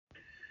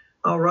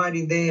All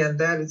righty then,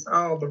 that is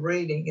all the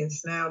reading.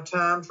 It's now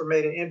time for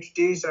me to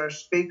introduce our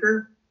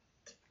speaker.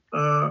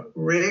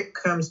 Rick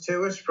comes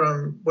to us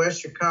from West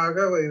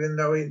Chicago, even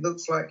though he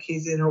looks like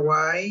he's in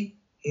Hawaii.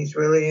 He's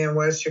really in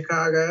West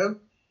Chicago.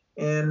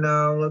 And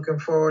looking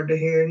forward to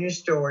hearing your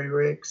story,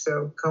 Rick.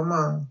 So come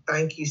on.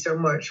 Thank you so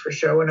much for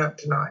showing up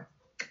tonight.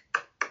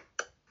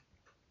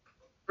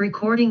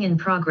 Recording in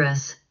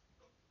progress.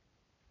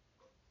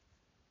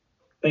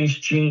 Thanks,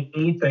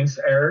 Jeannie. Thanks,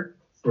 Eric,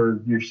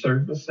 for your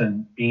service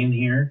and being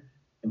here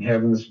and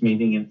having this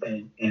meeting.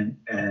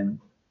 And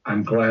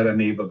I'm glad I'm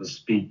able to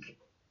speak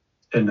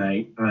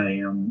tonight.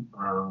 I'm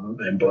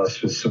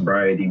blessed with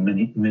sobriety,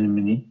 many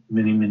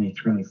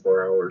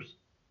 24 hours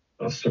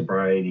of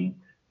sobriety.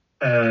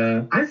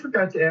 I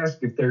forgot to ask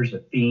if there's a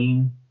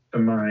theme to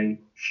my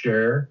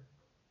share.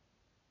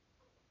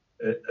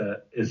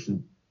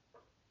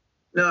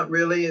 Not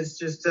really. It's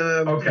just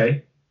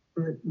okay.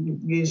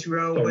 Use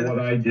roll. So what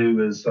I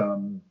do is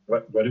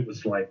what it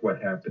was like,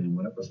 what happened, and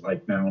what it was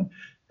like now.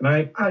 And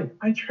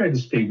I try to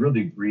stay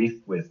really brief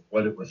with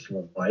what it was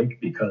like,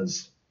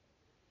 because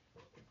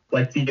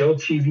like the old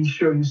TV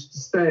show used to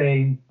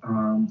say,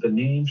 the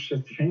names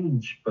should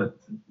change, but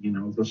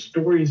the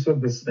stories are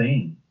the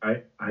same.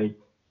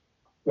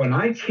 When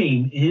I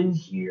came in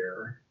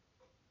here,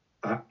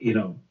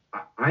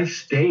 I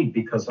stayed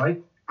because I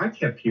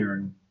kept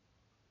hearing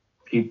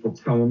people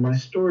telling my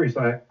stories.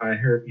 I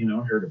heard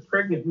a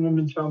pregnant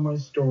woman tell my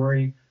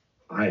story.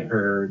 I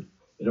heard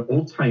an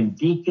old-time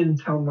deacon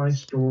tell my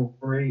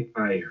story.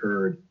 I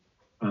heard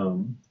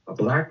a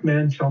black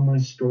man tell my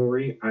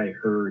story. I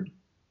heard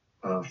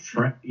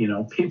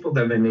people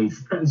that I made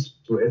friends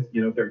with,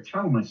 they're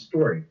telling my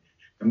story.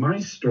 And my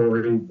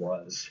story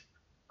was,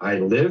 I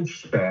lived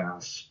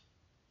fast,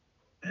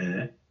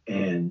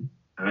 and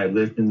I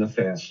lived in the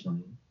fast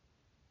lane.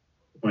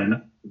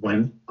 When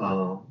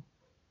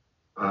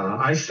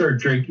I started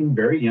drinking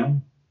very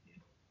young.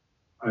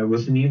 I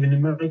wasn't even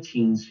in my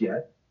teens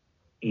yet.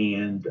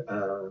 And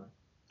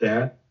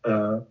there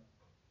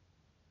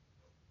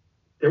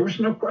was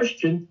no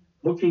question,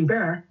 looking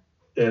back,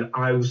 that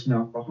I was an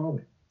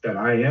alcoholic, that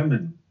I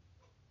am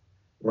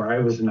I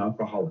was an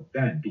alcoholic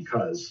then,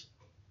 because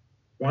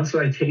once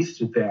I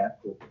tasted that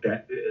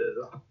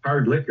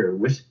hard liquor,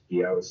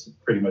 whiskey, I was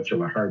pretty much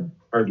of a hard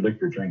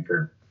liquor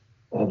drinker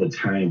all the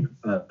time.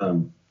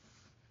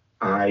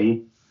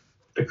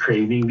 The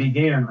craving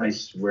began. I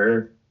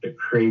swear, the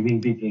craving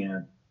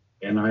began.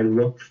 And I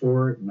looked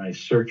for it, and I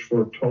searched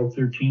for it, 12,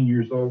 13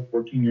 years old,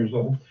 14 years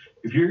old.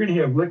 If you're going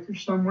to have liquor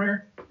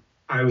somewhere,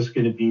 I was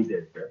going to be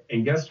there.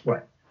 And guess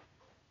what?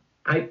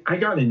 I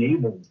got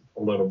enabled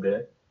a little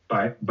bit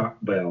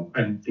well,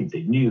 I don't think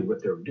they knew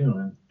what they were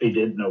doing. They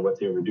didn't know what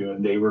they were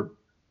doing. They were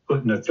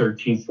putting a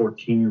 13,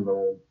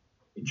 14-year-old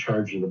in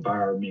charge of the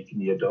bar, making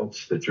the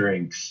adults the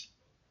drinks.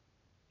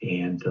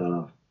 And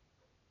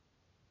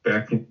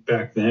back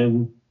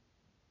then,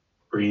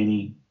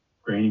 Granny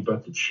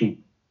bought the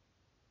cheap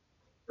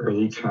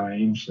early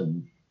times,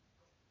 and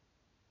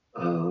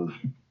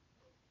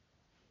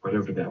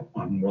whatever that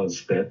one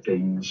was that they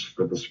used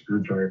for the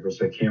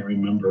screwdrivers, I can't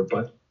remember.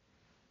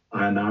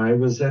 And I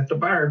was at the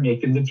bar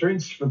making the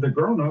drinks for the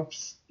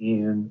grown-ups,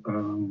 and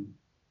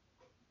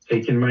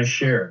taking my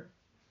share.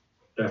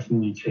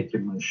 Definitely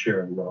taking my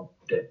share.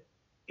 Loved it.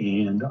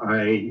 And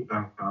I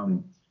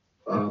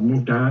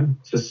moved on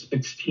to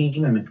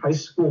 16. I'm in high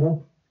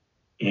school,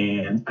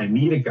 and I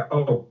meet a guy.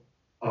 Oh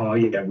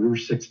yeah, we were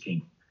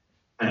 16.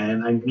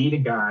 And I meet a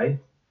guy,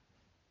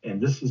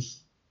 and this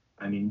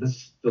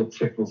still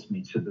tickles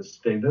me to this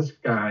day. This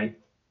guy,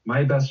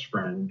 my best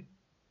friend,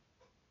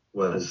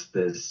 was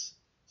this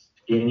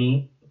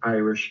skinny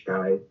Irish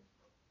guy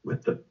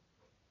with the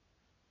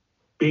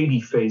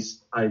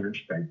baby-faced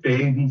Irish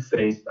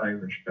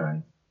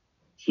guy.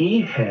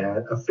 He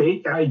had a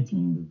fake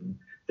ID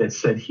that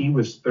said he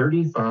was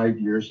 35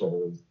 years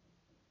old,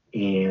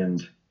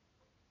 and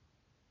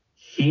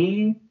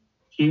he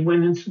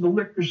went into the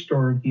liquor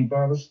store and he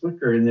bought us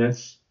liquor, and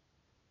that's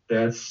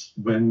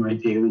when my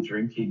daily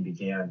drinking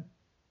began.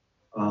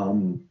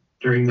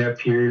 During that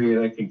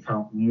period, I can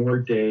count more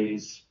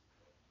days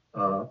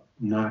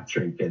not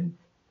drinking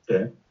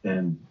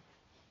than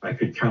I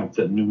could count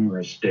the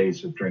numerous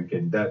days of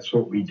drinking. That's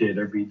what we did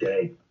every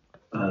day.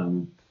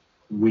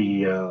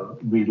 We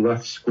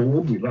left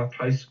school, we left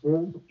high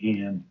school,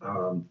 and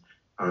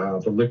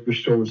the liquor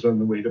store was on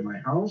the way to my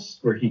house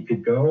where he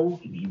could go,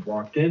 and he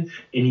walked in,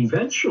 and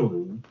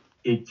eventually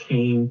it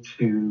came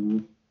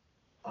to,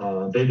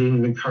 they didn't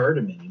even card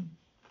him anymore.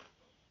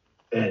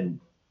 And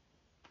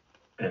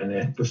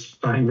it was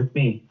fine with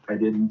me. I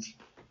didn't,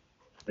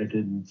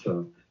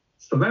 so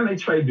then I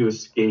tried to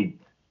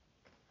escape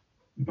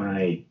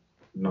my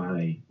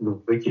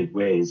wicked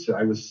ways.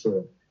 I was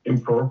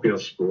in parochial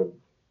school,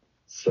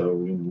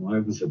 so I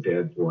was a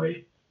bad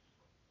boy.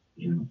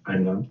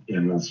 I'm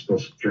not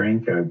supposed to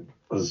drink. I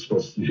was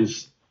supposed to do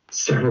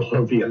several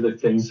of the other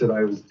things that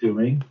I was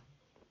doing.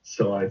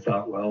 So I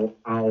thought, well,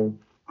 I'll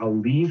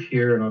leave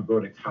here and I'll go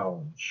to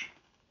college.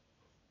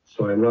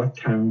 So I left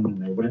town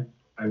and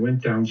I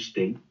went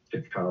downstate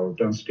to college,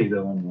 downstate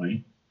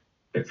Illinois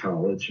to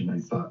college, and I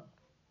thought,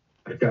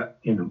 I got,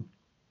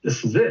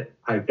 this is it.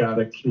 I've got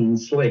a clean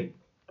slate.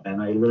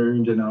 And I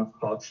learned in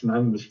Alcoholics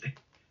Anonymous,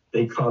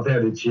 they call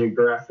that a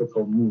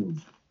geographical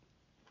move.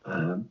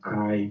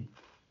 I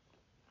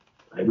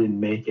didn't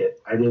make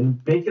it. I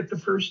didn't make it the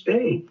first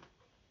day.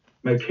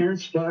 My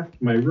parents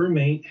left. My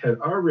roommate had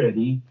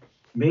already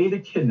made a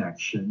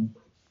connection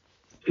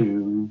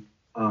to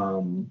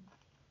find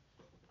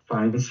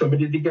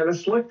somebody to get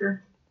us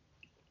liquor.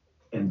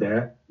 And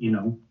that,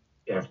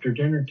 after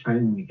dinner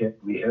time,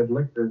 we had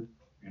liquor.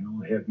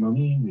 I had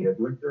money, we had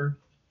liquor,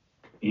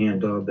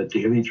 and the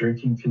daily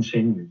drinking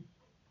continued.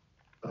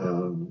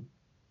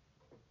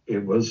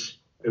 It was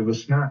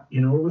not,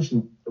 it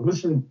wasn't,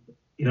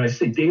 I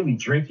say daily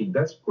drinking,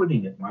 that's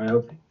putting it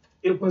mildly.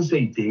 It was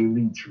a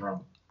daily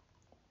drunk.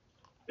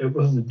 It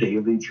was a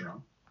daily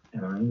drunk,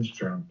 and I was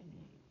drunk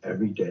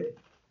every day.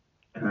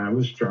 And I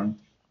was drunk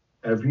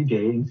every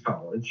day in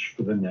college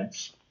for the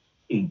next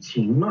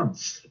 18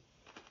 months.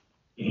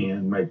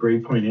 And my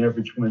grade point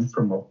average went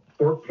from a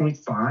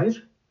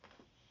 4.5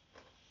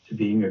 to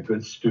being a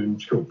good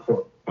student to a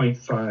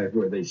 0.5,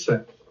 where they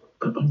sent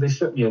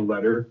me a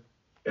letter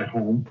at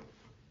home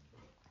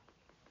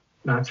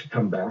not to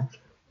come back,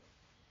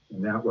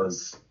 and that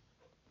was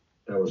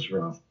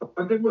rough.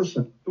 But it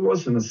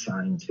wasn't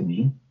assigned to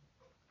me.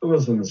 It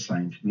wasn't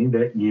assigned to me.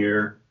 That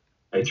year,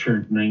 I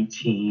turned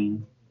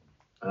 19.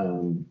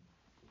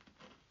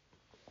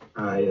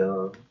 I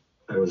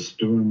was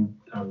drinking,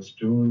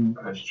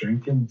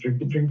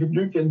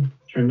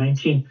 turned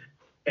 19.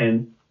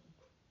 And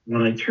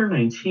when I turned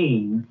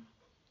 19,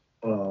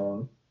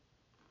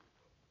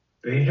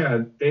 they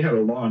had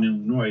a law in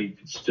Illinois, you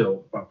could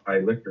still buy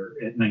liquor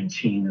at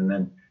 19. And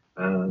then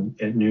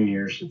at New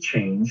Year's, it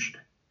changed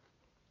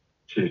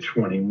to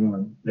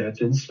 21. That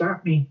didn't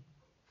stop me.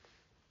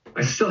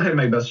 I still had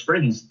my best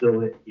friend. He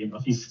still had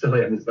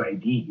his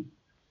ID.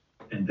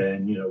 And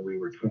then, we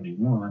were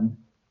 21,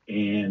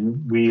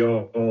 and we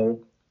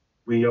all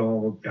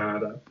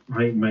got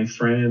my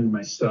friend,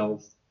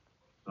 myself,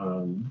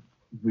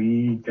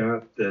 we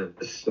got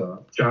this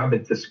job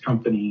at this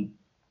company.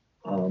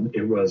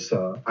 It was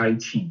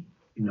IT,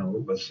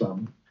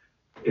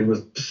 it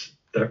was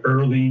the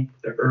early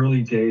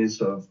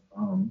days of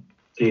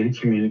data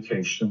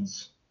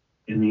communications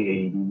in the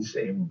 80s,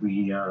 and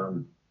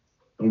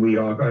we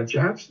all got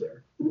jobs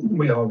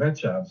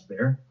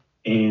there.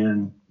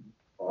 And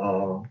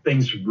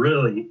things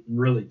really,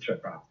 really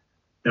took off.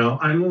 Now,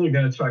 I'm only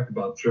going to talk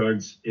about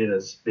drugs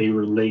as they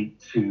relate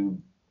to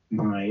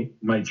my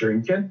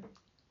drinking,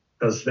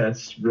 because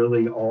that's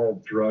really all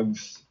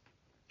drugs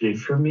did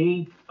for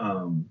me.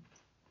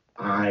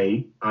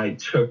 I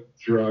took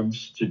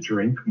drugs to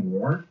drink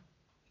more,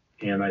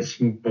 and I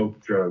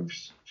smoked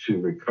drugs to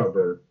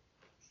recover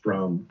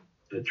from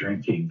the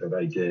drinking that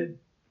I did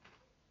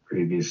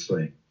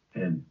previously.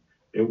 And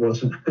it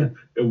wasn't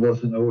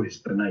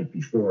always the night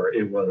before.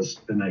 It was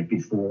the night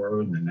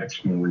before and the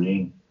next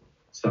morning,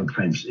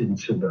 sometimes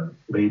into the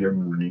later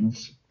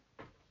mornings.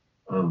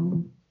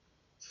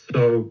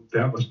 So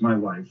that was my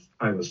life.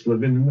 I was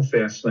living in the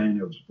fast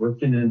lane. I was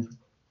working in,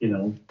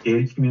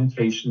 data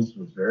communications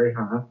was very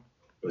hot.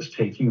 It was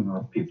taking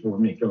off. People were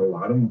making a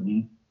lot of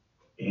money,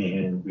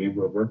 and we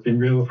were working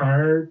real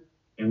hard,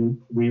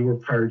 and we were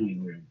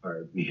partying real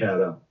hard. We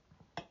had a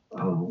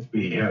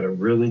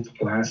really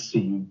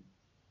classy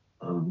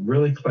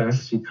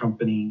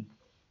company.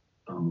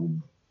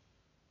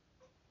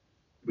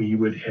 We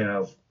would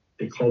have,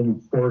 they called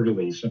them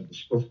quarterlies, and it was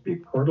supposed to be a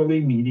quarterly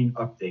meeting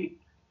update,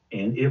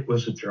 and it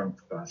was a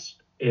drunk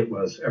fest. It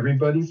was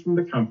everybody from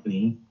the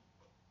company,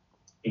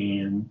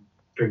 and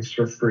drinks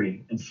were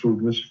free, and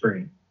food was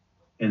free.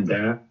 And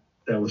that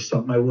was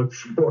something I looked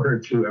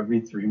forward to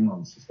every 3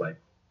 months. It's like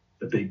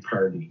the big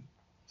party.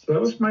 So that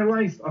was my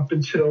life up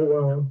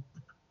until,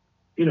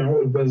 it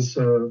was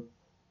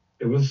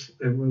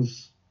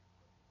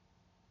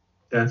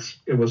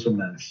a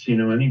mess.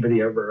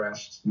 Anybody ever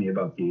asks me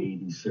about the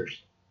 80s,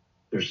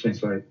 there's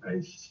things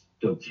I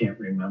still can't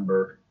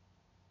remember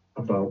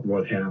about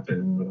what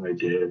happened, what I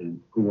did,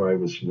 and who I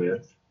was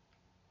with.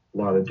 A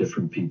lot of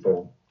different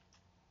people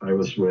I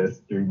was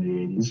with during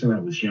the 80s, and I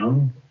was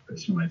young. I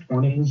was in my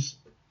 20s.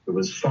 It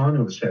was fun.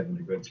 I was having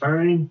a good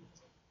time.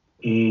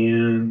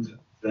 And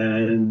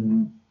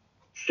then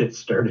shit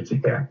started to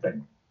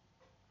happen.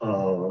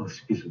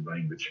 Excuse the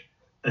language.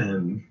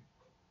 And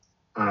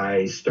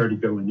I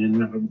started going in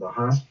and out of the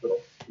hospital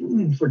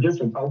for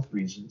different health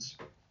reasons.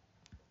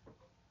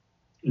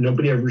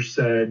 Nobody ever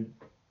said,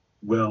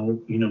 well,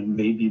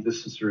 maybe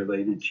this is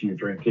related to your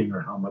drinking,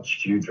 or how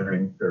much do you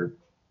drink, or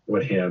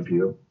what have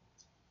you.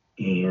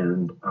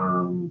 And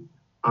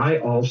I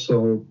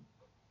also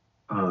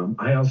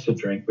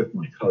drank with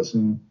my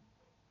cousin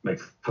and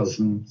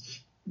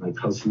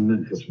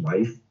his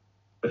wife.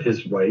 But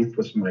his wife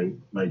was my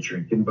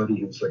drinking buddy.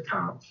 He was a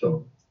cop,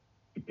 so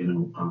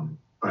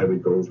I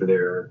would go over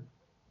there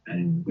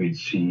and we'd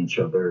see each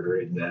other,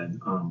 and then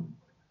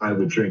I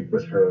would drink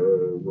with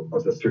her,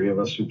 or the three of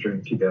us would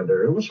drink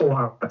together. It was a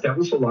lot. That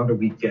was a lot of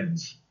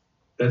weekends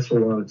that's a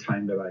lot of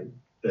time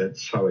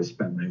that's how I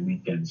spent my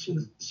weekends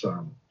is,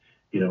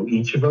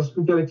 each of us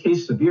would get a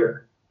case of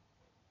beer.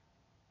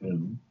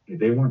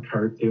 They weren't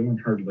hard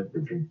liquor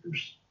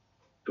drinkers.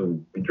 So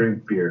we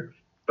drank beer.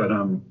 But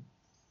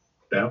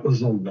that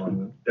was a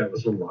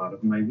lot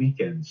of my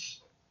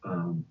weekends.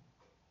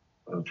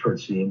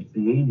 Towards the end of the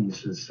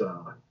 80s is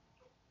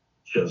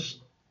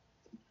just,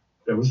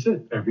 that was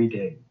it. Every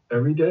day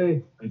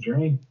I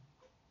drank,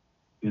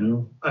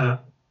 even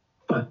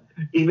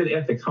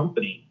at the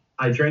company,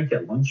 I drank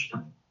at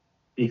lunchtime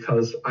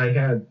because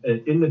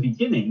in the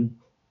beginning,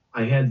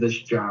 I had this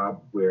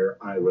job where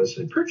I was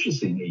a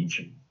purchasing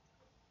agent,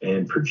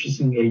 and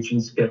purchasing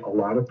agents get a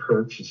lot of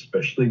perks,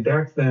 especially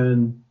back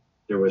then.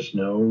 There was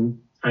no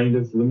kind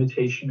of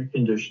limitation or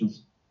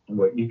conditions on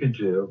what you could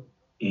do.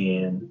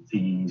 And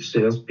the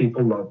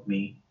salespeople loved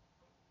me,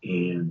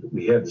 and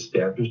we had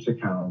established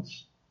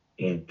accounts,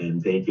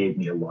 and they gave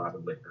me a lot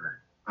of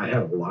liquor. I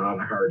had a lot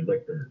of hard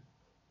liquor.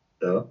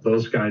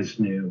 Those guys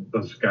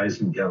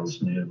and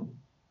gals knew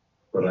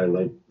what I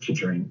liked to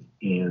drink,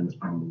 and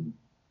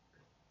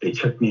they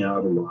took me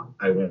out a lot.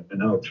 I went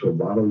out to a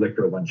lot of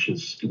liquor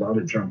lunches, a lot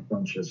of drunk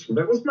lunches. So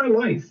that was my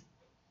life.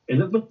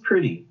 And it looked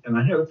pretty. And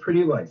I had a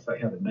pretty life. I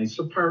had a nice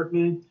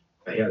apartment.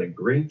 I had a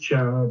great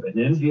job, an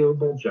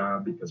enviable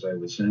job, because I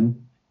was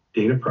in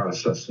data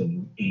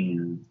processing,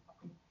 and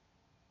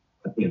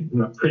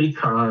a pretty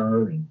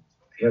car. And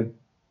I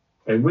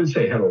wouldn't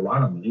say I had a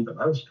lot of money, but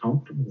I was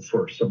comfortable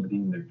for somebody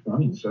in their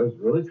 20s. I was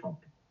really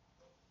comfortable.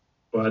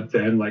 But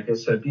then, like I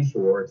said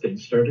before,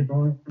 things started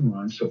going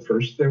wrong. So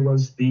first there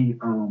was the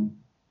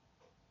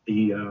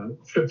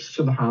trips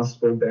to the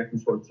hospital, back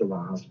and forth to the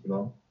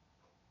hospital.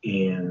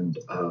 And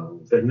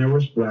then there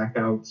was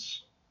blackouts.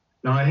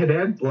 Now, I had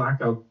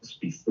blackouts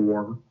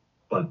before,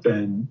 but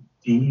then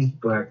these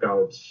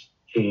blackouts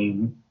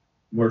came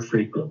more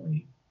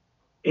frequently.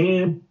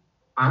 And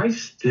I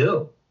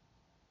still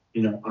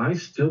did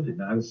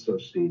not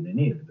associate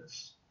any of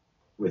this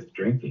with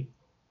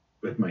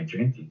my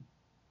drinking.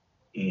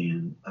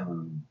 And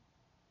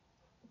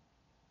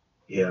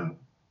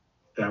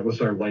that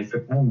was our life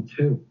at home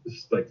too.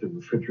 It's like the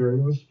refrigerator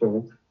was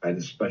full. I had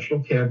a special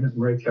cabinet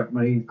where I kept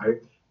my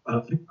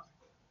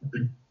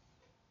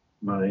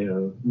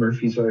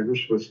Murphy's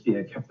Irish whiskey.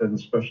 I kept that in a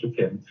special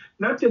cabinet.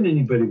 Not that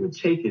anybody would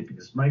take it,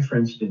 because my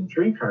friends didn't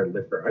drink hard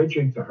liquor. I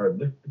drank the hard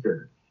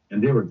liquor,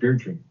 and they were beer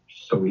drinkers.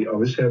 So we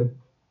always had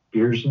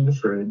beers in the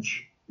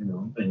fridge,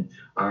 and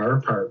our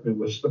apartment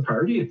was the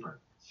party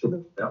apartment.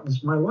 So that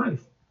was my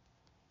life.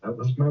 That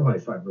was my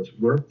life. I was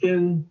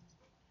working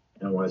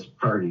and I was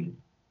partying.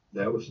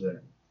 That was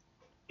it.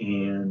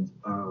 And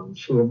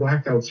so the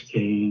blackouts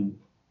came,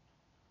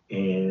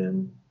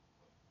 and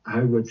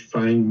I would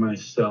find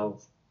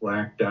myself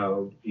blacked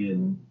out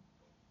in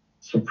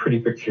some pretty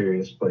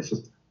precarious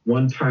places.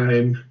 One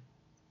time,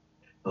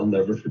 I'll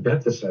never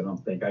forget this, I don't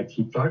think. I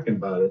keep talking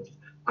about it.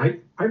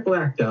 I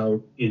blacked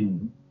out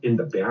in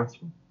the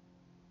bathroom.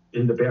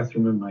 In the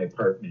bathroom in my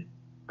apartment,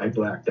 I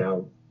blacked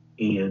out,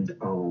 and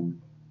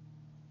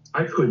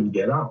I couldn't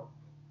get out.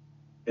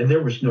 And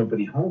there was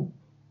nobody home.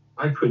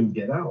 I couldn't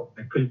get out.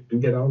 I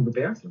couldn't get out of the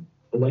bathroom.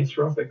 The lights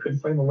were off. I couldn't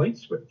find the light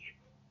switch.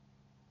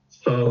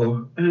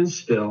 So, and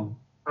still,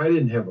 I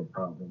didn't have a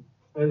problem.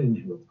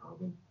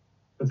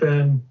 But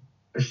then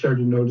I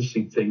started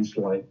noticing things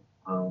like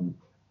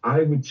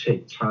I would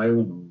take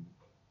Tylenol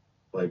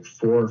like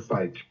 4 or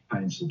 5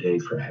 times a day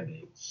for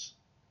headaches.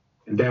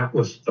 And that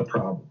was the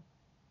problem.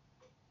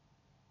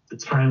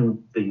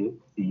 The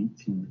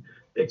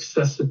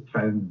excessive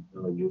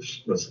Tylenol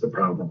use was the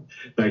problem.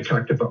 And I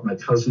talked about my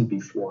cousin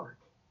before.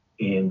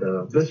 And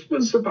this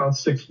was about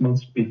 6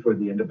 months before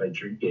the end of my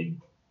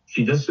drinking.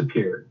 She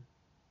disappeared.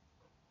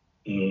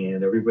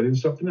 And everybody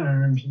was up in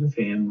arms in the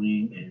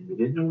family, and we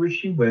didn't know where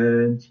she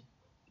went.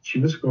 She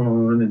was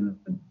gone.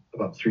 And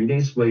about 3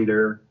 days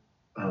later,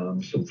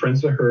 some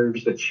friends of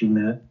hers that she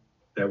met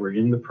that were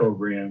in the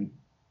program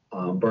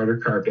brought her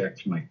car back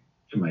to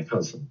my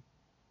cousin.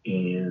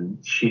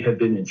 And she had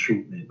been in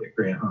treatment at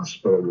Grant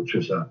Hospital, which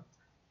was a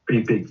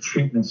pretty big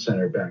treatment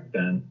center back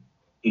then.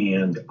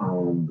 And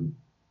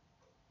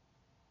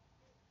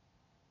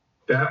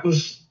that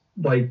was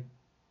like,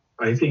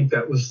 I think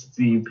that was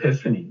the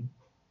epiphany,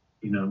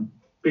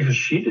 because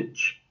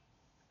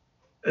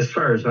as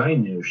far as I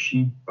knew,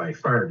 she by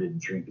far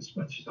didn't drink as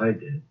much as I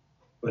did.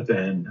 But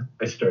then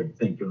I started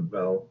thinking,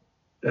 well,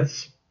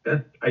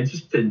 I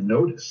just didn't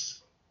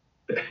notice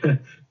that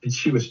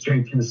she was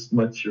drinking as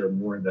much or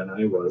more than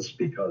I was,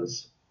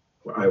 because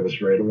I was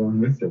right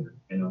along with her.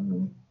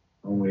 When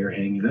we were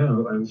hanging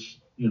out, I was,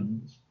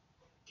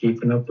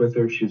 keeping up with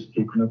her. She was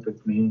keeping up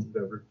with me,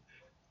 whatever.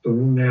 So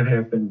when that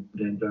happened,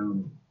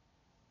 and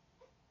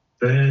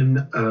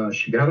then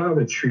she got out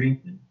of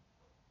treatment.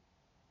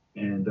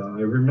 And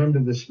I remember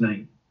this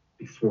night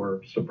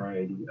before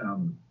sobriety.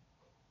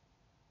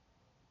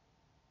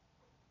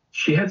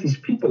 She had these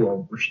people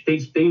over.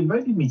 They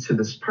invited me to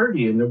this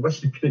party, and there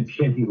wasn't going to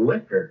be any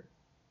liquor.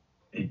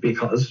 And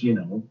because, we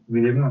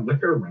didn't want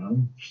liquor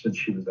around since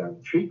she was out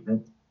of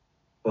treatment.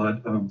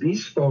 But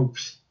these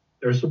folks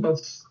there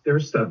were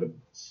seven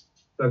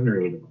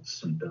or eight of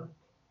us, and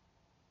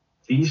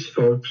these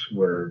folks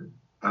were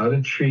out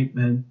of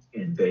treatment,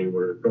 and they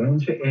were going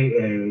to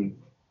AA,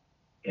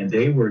 and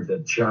they were the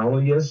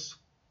jolliest,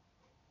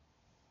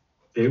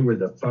 they were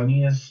the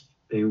funniest,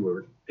 they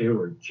were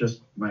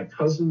just, my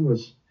cousin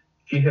was,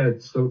 she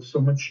had so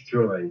much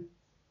joy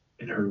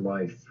in her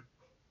life.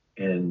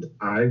 And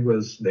I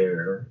was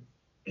there,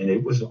 and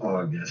it was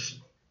August,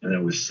 and I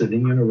was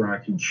sitting in a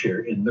rocking chair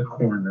in the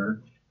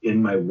corner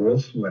in my wool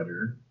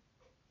sweater,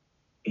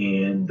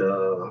 and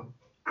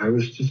I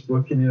was just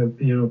looking at,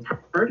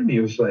 part of me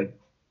was like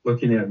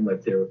looking at them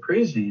like they were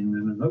crazy, and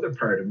then another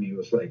part of me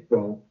was like,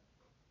 well,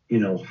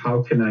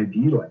 how can I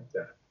be like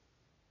that?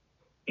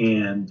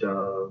 And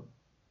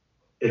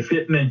if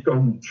it meant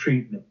going to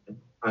treatment,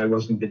 I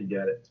wasn't going to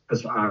get it,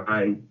 because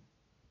I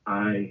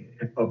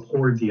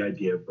abhorred the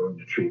idea of going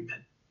to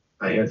treatment.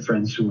 I had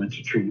friends who went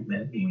to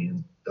treatment,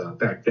 and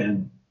back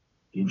then,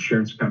 the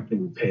insurance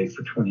company would pay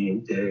for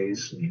 28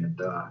 days, and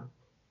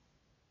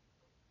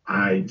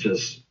I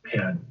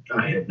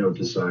had no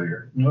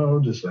desire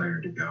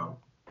to go.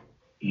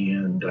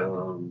 And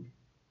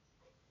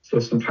so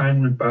some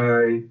time went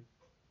by,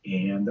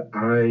 and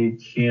I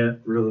can't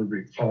really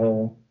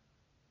recall.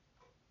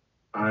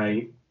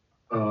 I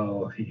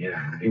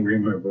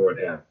remember what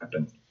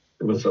happened.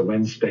 It was a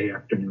Wednesday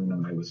afternoon,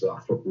 and I was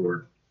off of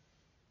work,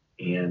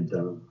 and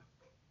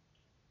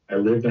I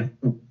lived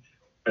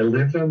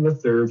on the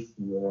third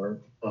floor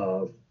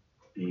of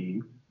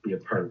the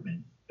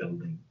apartment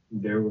building.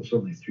 There was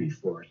only 3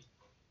 floors,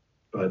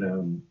 but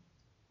and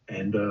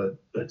the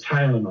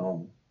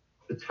Tylenol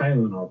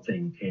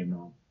thing came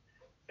up,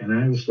 and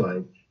I was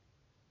like,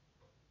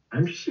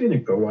 I'm just going to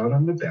go out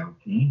on the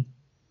balcony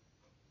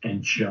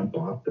and jump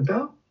off the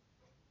balcony.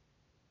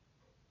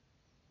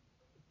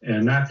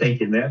 And not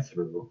thinking that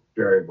through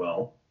very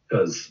well,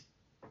 because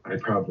I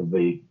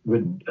probably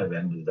wouldn't have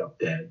ended up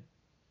dead.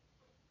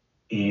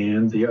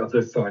 And the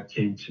other thought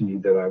came to me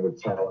that I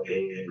would call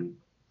AA.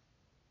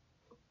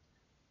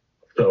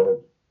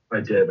 So I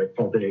did. I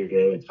called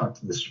AA and talked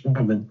to this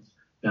woman.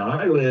 Now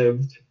I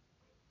lived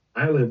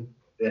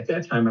at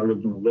that time, I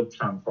lived in a little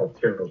town called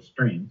Carroll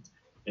Stream,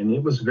 and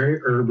it was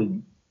very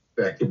urban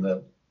back in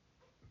the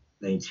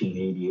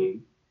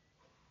 1988.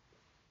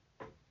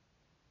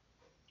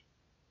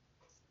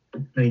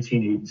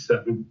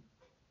 1987,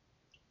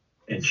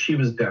 and she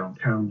was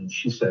downtown, and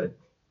she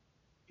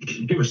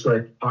was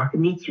like talking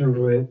me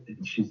through it,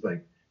 and she's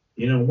like,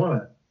 you know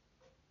what?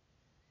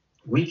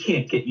 We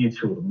can't get you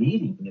to a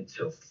meeting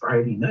until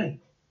Friday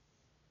night.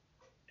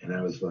 And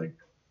I was like,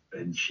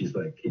 and she's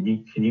like, can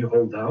you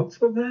hold out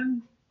till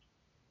then?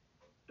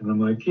 And I'm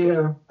like,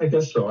 yeah, I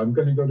guess so. I'm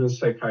going to go to a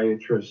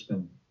psychiatrist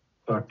and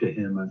talk to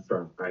him on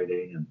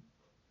Friday. And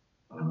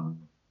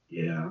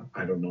yeah,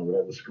 I don't know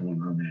what was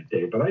going on that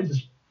day, but I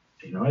just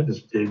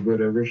did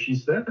whatever she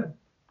said.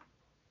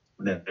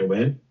 And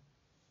then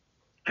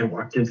I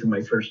walked into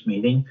my first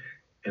meeting,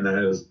 and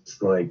I was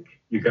like,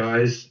 you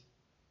guys,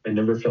 I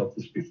never felt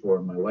this before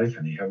in my life,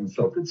 and I haven't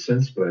felt it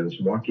since, but I was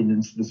walking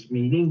into this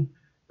meeting.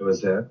 It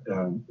was at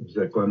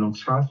Glen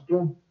Oaks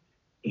Hospital,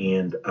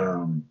 and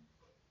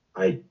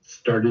I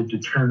started to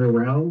turn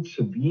around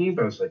to leave.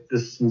 I was like,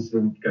 this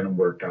isn't going to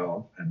work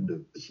out, and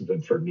this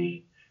isn't for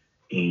me.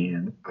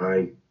 And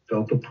I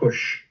felt a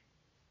push.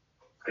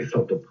 It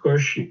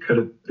could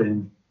have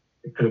been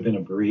a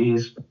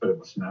breeze, but it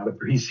was not a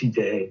breezy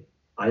day.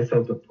 I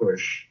felt a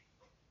push,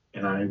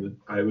 and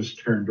I was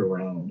turned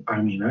around.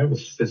 I mean, I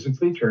was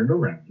physically turned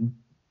around.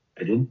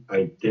 I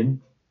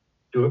didn't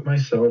do it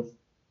myself.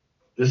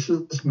 This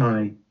is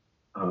my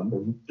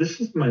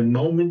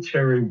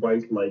momentary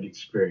white light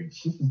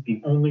experience. This is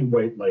the only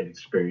white light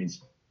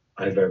experience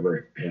I've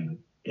ever had,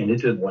 and it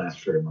didn't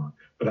last very long.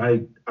 But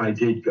I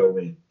did go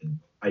in.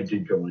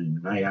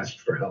 And I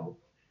asked for help.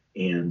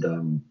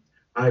 And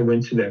I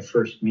went to that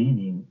first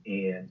meeting,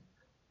 and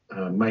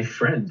my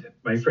friend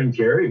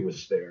Gary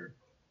was there.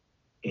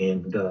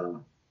 And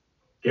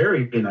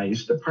Gary and I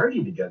used to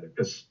party together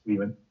because we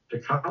went to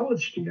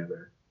college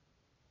together.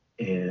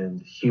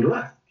 And he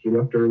left. He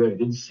left early. I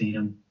didn't see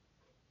him.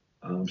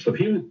 So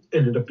he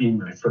ended up being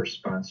my first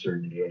sponsor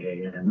in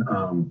AA.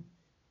 And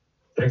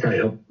that guy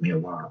helped me a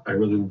lot. I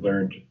really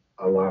learned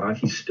a lot.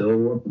 He's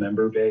still a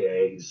member of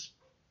AA. He's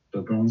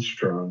still going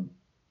strong.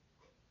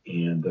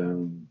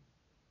 And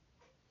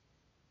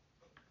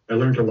I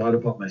learned a lot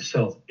about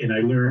myself, and I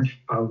learned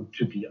how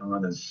to be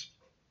honest.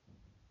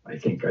 I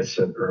think I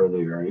said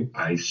earlier,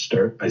 I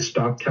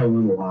stopped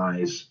telling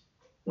lies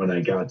when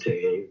I got to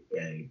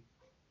AA.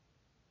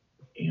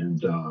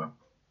 And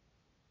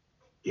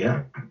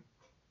yeah,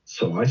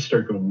 so I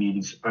started going to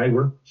meetings. I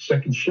worked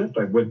second shift.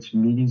 I went to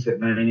meetings at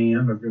 9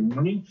 a.m. every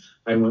morning.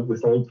 I went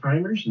with old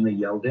timers, and they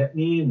yelled at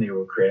me, and they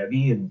were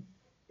crabby, and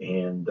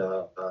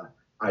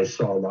I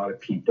saw a lot of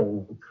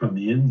people come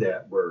in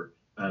that were,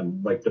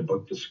 like the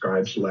book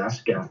describes,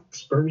 last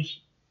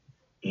gaspers.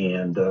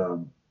 And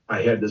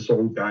I had this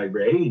old guy,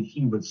 Ray, and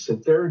he would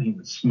sit there and he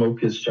would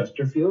smoke his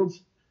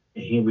Chesterfields,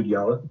 and he would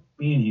yell at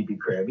me, and he'd be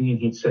crabby, and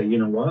he'd say, you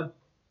know what?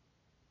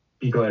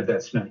 Be glad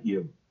that's not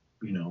you.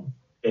 you know,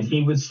 and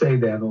he would say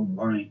that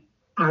online.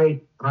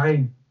 I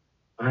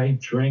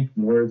drank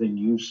more than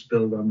you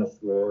spilled on the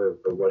floor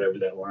or whatever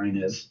that line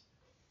is.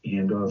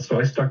 And so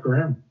I stuck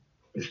around.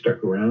 I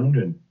stuck around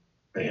and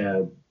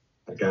I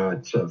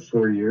got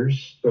 4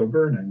 years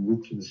sober and I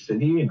moved to the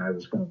city and I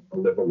was going to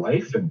live a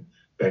life and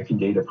back in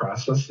data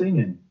processing.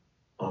 And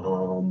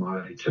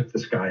I took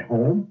this guy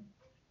home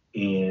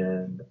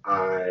and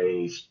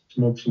I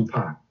smoked some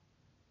pot.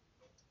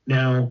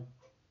 Now,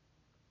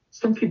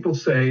 some people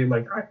say,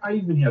 like, I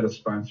even had a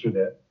sponsor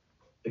that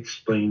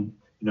explained,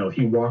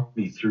 he walked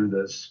me through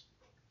this.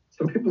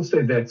 Some people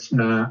say that's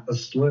not a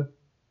slip,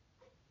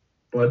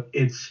 but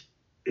it's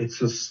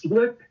a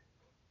slip.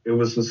 It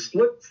was a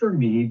slip for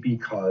me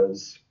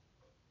because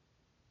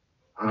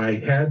I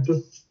had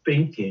the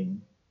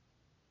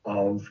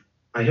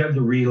I had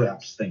the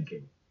relapse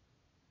thinking.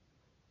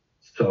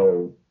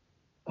 So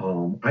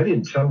I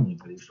didn't tell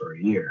anybody for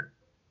a year.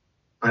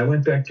 I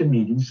went back to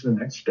meetings the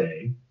next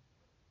day,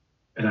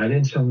 and I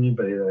didn't tell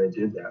anybody that I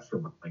did that for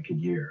like a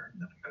year.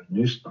 And then I got a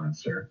new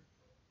sponsor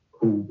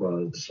who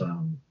was,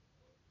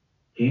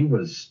 he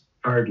was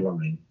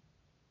hardline.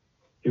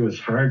 He was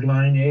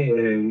hardline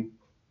AA,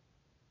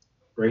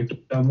 right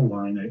down the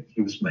line.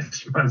 He was my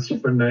sponsor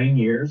for 9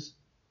 years.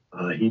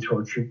 He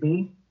tortured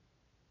me.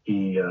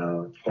 He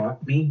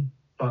taught me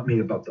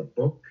about the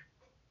book,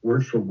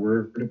 word for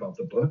word about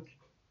the book,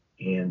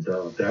 and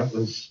that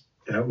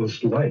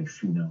was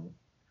life.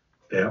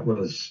 That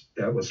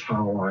was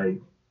how I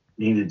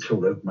needed to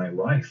live my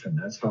life, and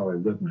that's how I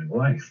lived my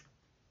life.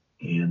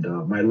 And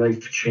my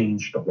life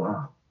changed a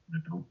lot.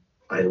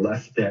 I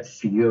left that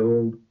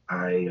field.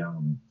 I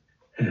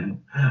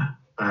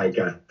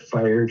got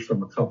fired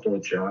from a couple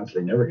of jobs.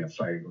 I never got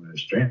fired when I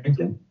was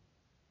drinking,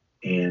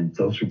 and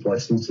those were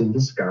blessings in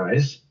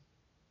disguise.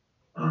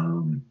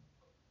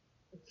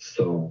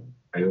 So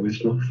I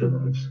always look for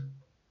those.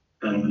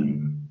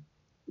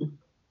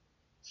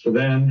 So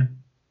then,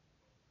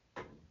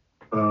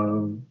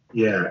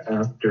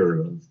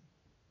 after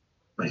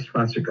my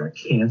sponsor got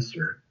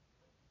cancer,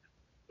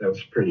 that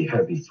was pretty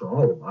heavy for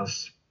all of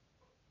us.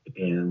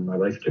 And my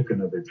life took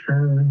another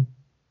turn.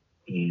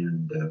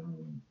 And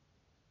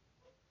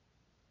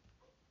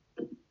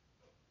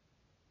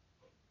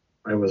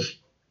I was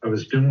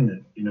doing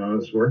it, I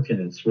was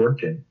working,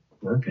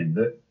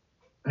 But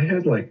I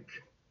had I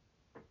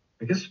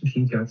guess when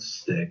he got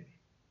sick,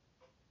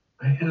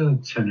 I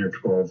had 10 or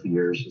 12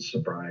 years of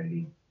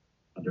sobriety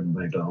under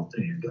my belt,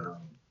 and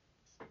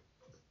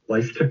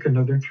life took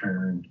another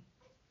turn,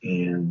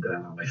 and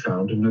I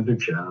found another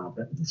job.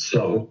 And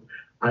so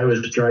I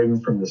was driving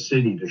from the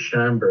city to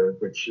Schaumburg,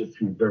 which, if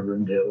you've ever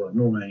been to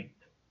Illinois,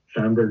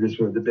 Schaumburg is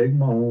where the big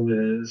mall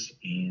is,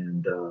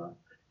 and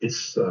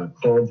it's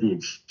called the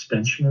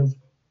extension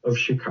of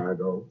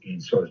Chicago.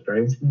 And so I was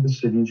driving from the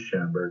city to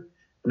Schaumburg,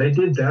 and I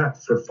did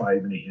that for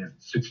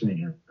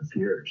 6.5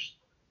 years.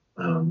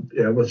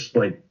 That was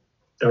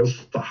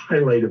the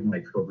highlight of my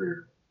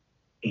career.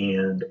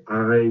 And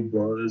I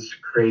was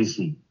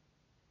crazy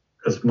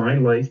because my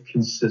life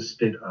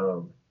consisted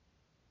of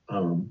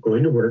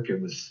going to work. It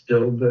was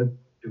still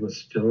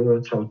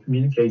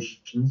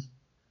telecommunications,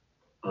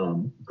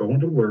 going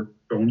to work,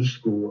 going to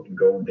school, and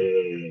going to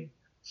AA.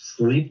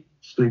 Sleep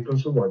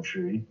was a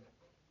luxury,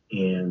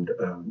 and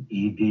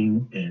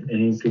eating and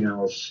anything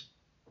else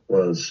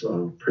was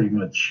pretty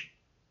much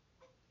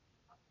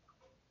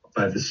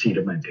by the seat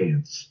of my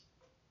pants.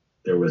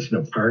 There was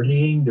no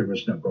partying, there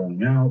was no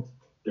going out,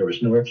 there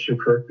was no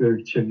extracurricular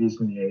activities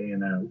in the AA,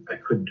 and I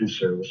couldn't do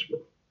service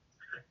work.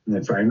 And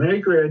then finally I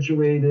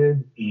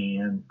graduated,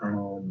 and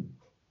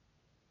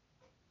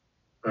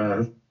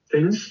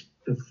things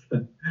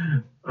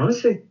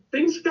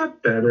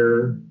got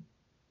better,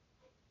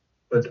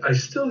 but I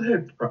still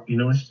had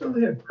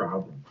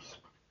problems.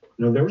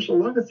 There was a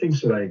lot of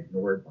things that I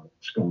ignored while I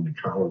was going to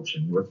college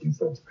and working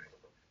full time.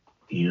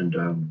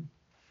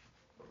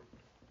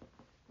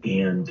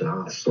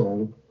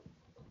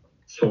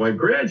 So I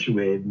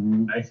graduated,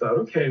 and I thought,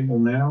 okay, well,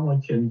 now I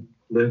can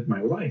live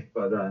my life.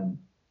 But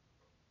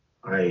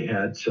I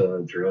had to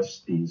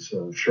address these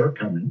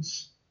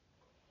shortcomings,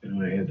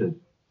 and I had to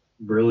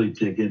really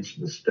dig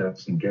into the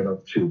steps and get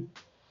up to,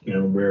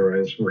 where I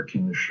was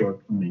working the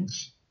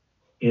shortcomings.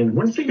 And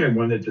one thing I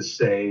wanted to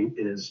say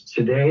is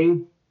today's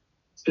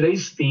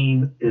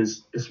theme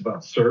is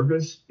about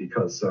service,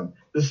 because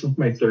this is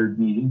my third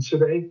meeting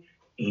today,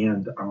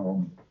 and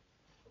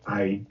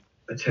I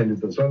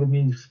attended those other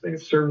meetings. They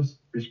have service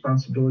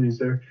responsibilities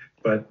there.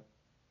 But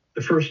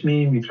the first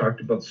meeting, we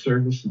talked about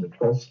service and the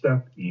 12th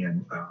step,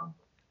 and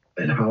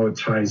how it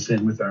ties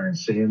in with our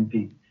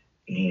insanity.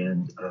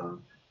 And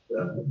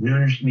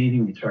Nooner's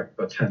meeting, we talked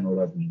about 10,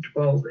 11, and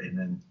 12. And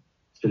then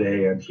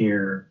today I'm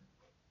here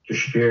to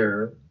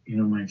share,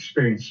 my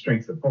experience,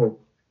 strength, and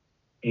hope.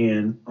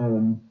 And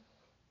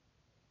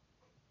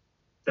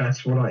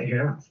that's what I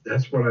have.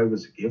 That's what I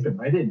was given.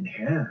 I didn't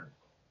have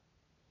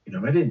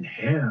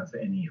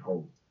any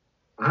hope.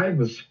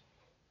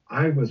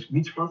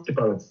 We talked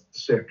about it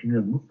this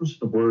afternoon. What was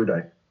the word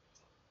I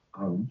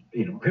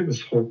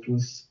was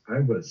hopeless.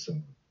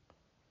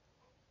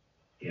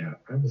 yeah,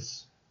 I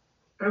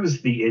was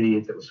the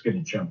idiot that was going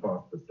to jump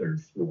off the third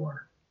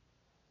floor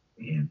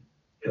and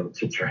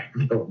to try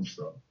and kill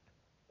himself.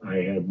 I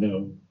had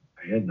nothing.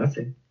 I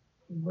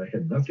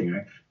had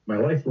nothing. My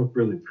life looked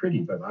really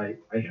pretty, but I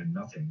had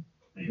nothing.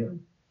 I had,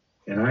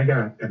 and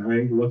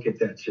I look at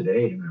that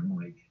today and I'm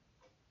like,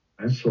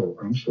 I'm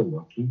so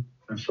lucky.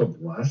 I'm so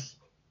blessed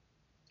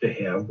to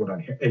have what I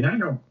have. And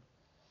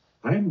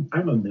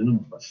I'm a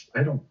minimalist.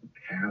 I don't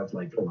have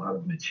like a lot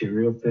of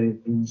material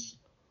things,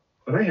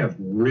 but I have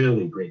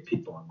really great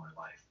people in my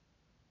life.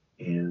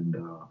 And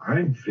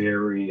I'm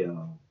very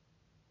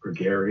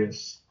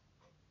gregarious.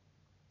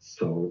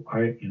 So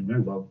I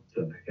love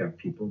to have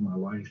people in my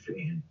life,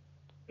 and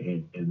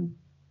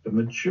the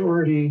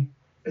majority,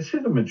 I say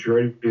the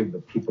majority of the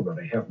people that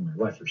I have in my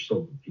life are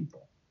sober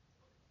people,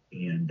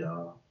 and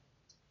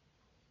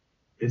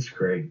it's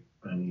great.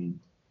 I mean,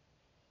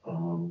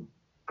 um,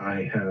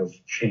 I have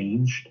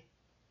changed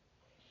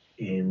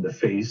in the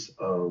face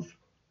of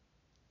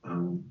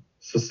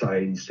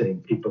society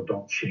saying people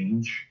don't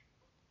change.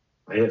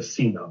 I have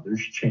seen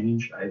others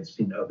change. I have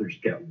seen others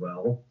get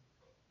well.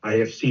 I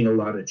have seen a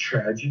lot of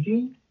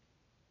tragedy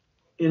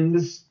in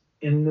this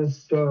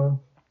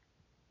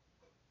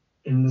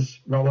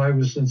while I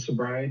was in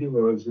sobriety,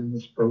 while I was in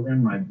this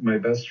program. My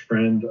best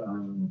friend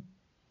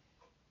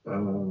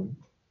uh,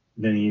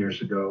 many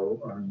years ago,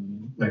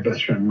 my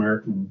best friend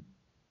Martin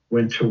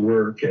went to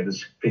work at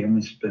his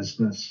family's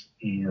business,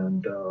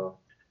 and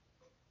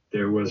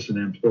there was an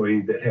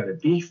employee that had a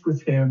beef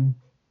with him,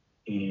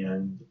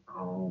 and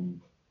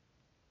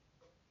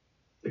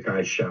the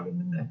guy shot him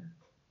in the head.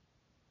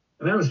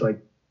 And I was like,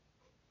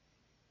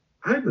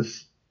 I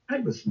was I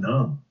was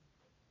numb.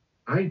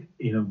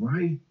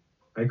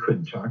 I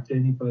couldn't talk to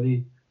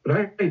anybody, but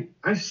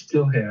I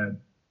still had,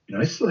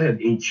 I still had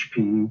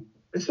HP.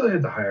 I still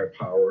had the higher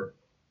power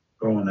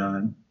going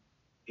on,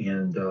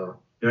 and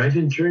I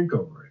didn't drink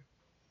over it.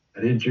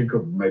 I didn't drink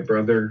over my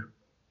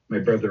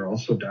brother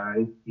also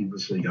died. He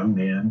was a young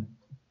man,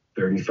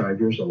 35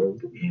 years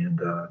old, and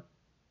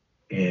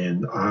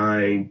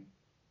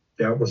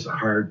that was a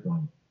hard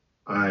one.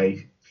 I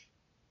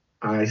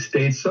I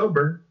stayed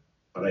sober,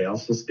 but I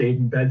also stayed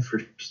in bed for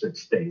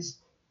 6 days.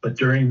 But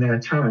during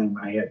that time,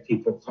 I had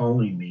people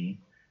calling me,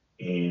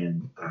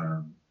 and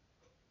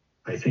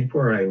I think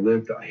where I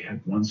lived, I had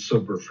one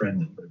sober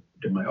friend that lived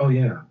in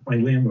my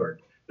landlord,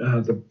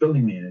 the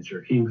building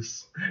manager. He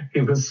was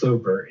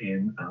sober,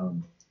 and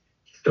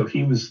so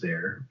he was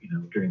there,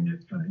 during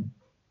that time.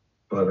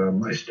 But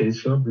I stayed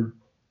sober.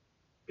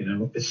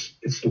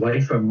 It's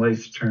life on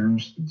life's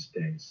terms these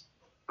days.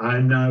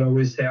 I'm not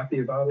always happy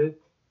about it.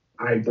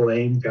 I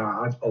blame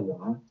God a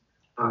lot.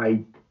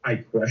 I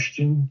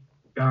question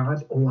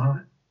God a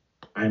lot.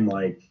 I'm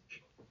like,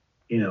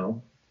 you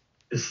know,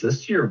 is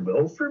this your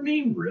will for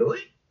me, really?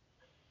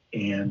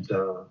 And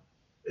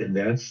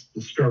that's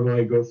the struggle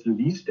I go through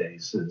these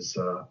days. Is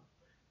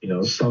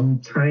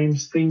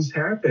sometimes things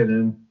happen,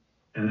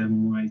 and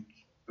I'm like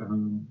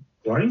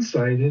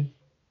blindsided,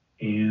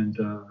 and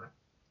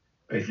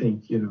I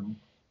think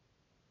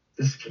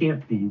this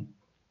can't be.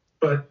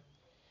 But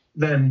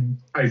then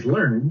I've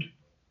learned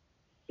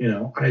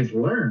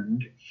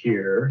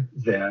here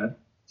that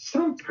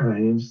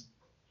sometimes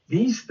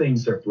these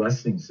things are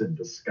blessings in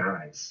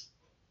disguise.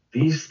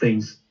 These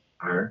things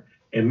are,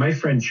 and my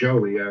friend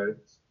Joey,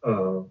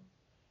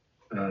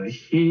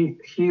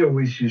 he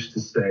always used to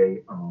say,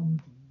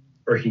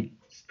 or he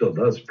still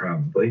does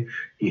probably.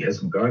 He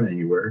hasn't gone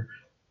anywhere.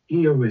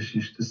 He always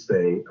used to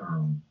say,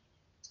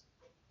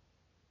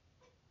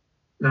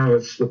 now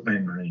it slipped my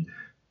mind.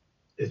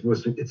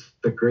 It's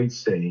the great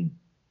saying.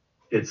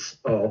 It's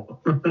all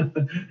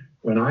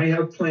when I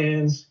have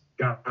plans,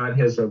 God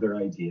has other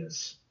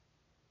ideas,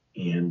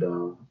 and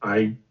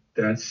I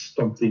that's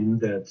something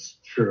that's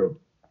true,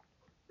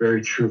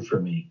 very true for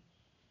me.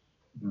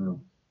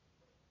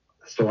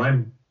 So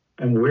I'm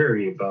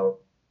wary about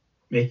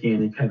making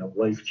any kind of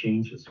life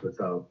changes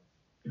without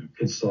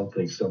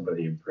consulting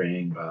somebody and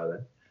praying about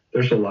it.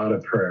 There's a lot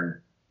of prayer.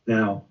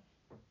 Now,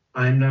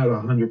 I'm not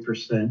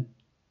 100%.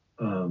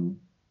 Um,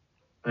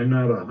 I'm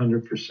not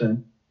 100%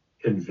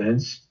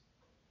 convinced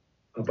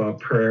about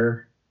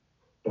prayer,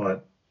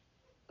 but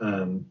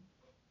um,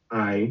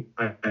 I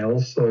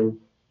also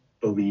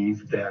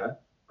believe that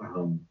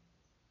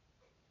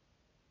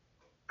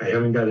I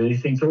haven't got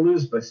anything to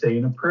lose by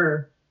saying a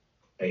prayer.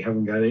 I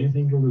haven't got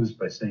anything to lose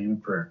by saying a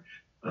prayer.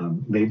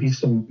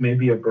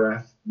 Maybe a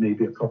breath,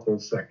 maybe a couple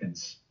of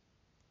seconds,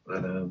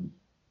 but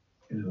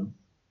you know,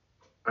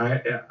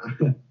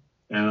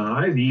 and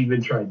I've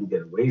even tried to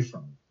get away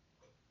from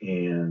it,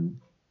 and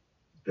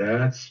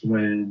that's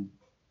when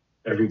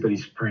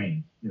everybody's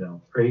praying.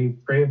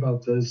 Pray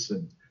about this,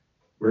 and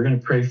we're going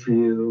to pray for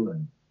you,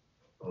 and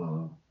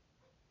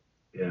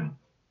yeah.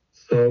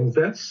 So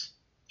that's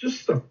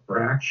just a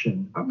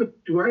fraction.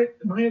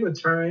 Am I out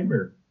of time,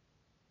 or?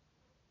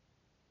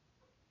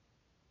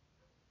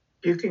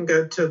 You can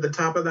go to the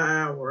top of the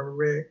hour,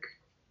 Rick.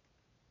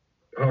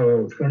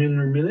 Oh, 20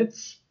 more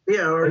minutes?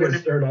 Yeah, or I gotta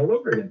start all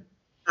over again.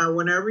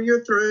 whenever you're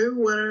through,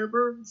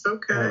 whatever, it's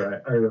okay. All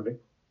right.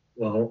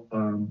 Well,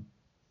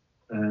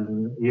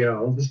 yeah,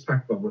 I'll just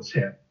talk about what's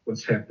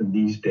happened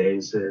these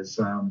days is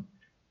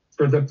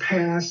for the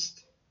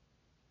past,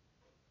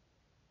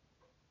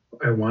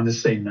 I want to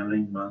say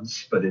 9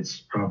 months, but it's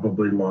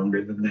probably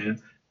longer than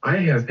that. I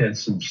have had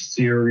some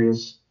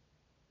serious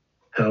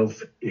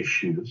health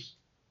issues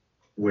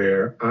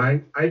where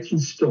I can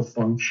still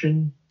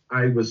function.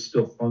 I was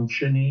still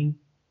functioning,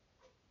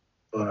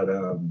 but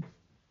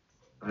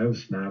I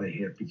was not a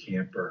happy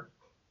camper,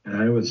 and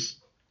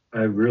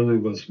I really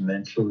was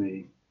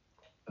mentally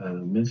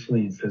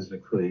and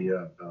physically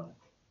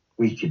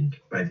weakened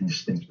by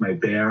these things. My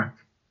back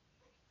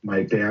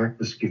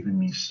was giving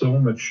me so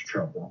much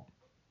trouble,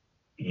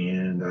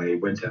 and I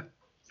went to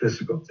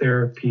physical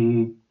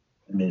therapy.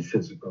 I'm in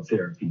physical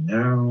therapy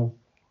now,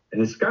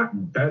 and it's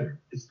gotten better.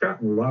 It's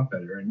gotten a lot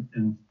better,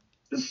 and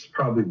this is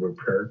probably where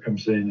prayer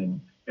comes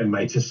in, and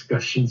my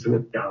discussions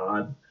with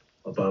God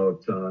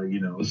about,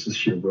 is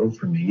this your will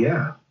for me?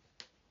 Yeah,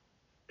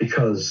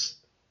 because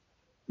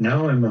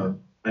now I'm a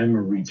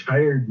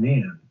retired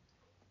man,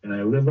 and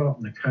I live out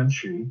in the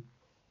country,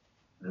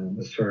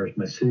 as far as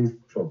my city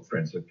folk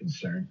friends are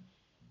concerned.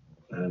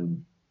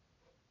 Um,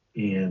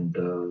 and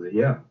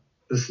yeah,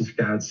 this is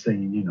God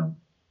saying, you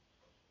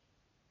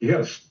got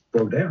to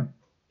slow down.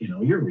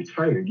 You're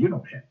retired. You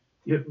don't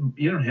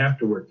have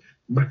to work.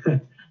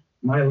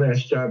 My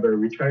last job, I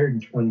retired in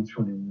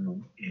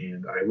 2021,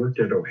 and I worked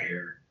at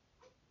O'Hare.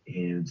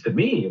 And to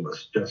me, it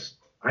was just,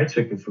 I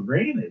took it for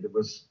granted.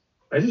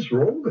 I just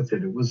rolled with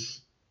it. It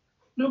was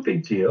no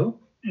big deal.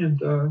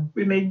 And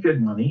we made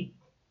good money.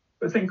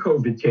 But then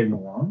COVID came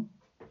along,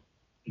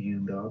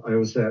 and I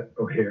was at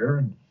O'Hare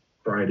on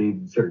Friday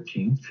the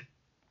 13th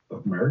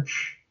of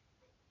March,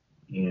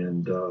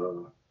 and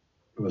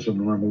it was a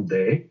normal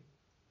day.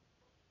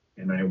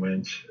 And I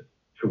went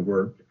to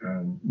work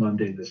on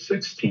Monday the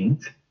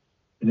 16th,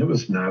 and it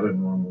was not a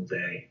normal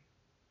day.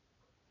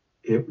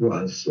 It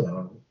was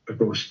a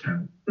ghost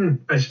town.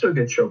 I still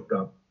get choked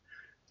up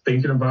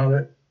thinking about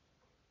it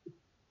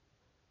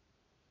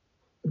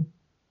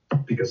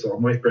because all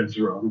my friends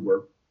are out of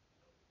work.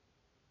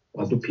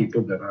 All the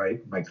people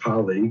my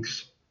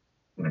colleagues,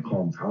 when I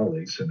call them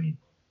colleagues, I mean,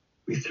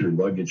 we threw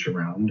luggage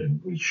around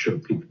and we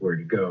showed people where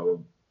to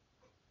go.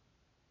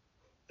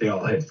 They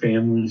all had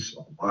families.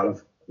 A lot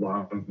of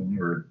them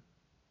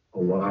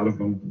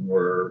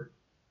were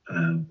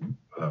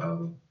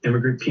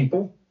immigrant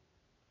people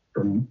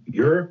from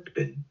Europe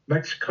and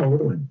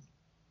Mexico and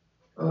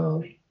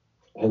all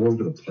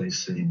over the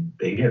place. And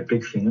they had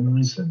big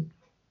families, and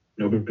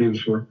nobody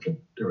was working.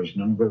 There was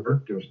no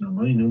work. There was no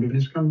money. Nobody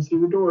was coming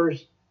through the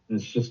doors. And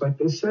it's just like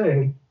they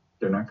say,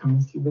 they're not coming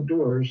through the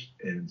doors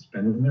and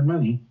spending their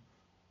money.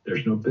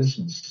 There's no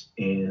business.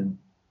 And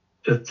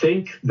to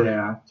think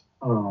that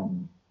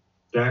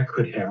that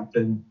could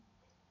happen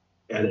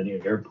at an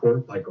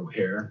airport like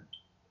O'Hare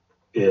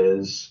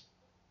is,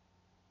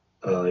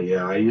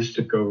 yeah, I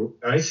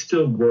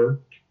still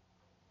worked,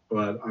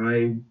 but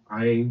I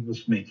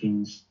was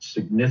making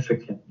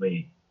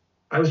significantly,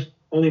 I was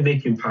only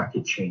making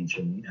pocket change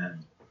in the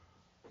end.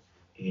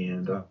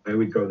 And I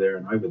would go there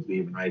and I would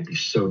leave and I'd be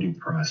so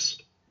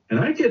depressed. And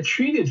I get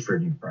treated for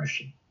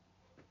depression,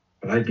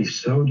 but I'd be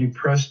so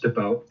depressed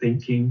about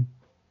thinking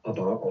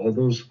about all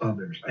those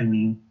others. I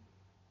mean,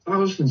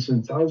 thousands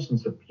and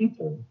thousands of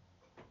people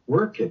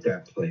work at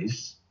that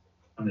place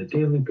on a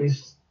daily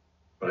basis,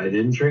 but I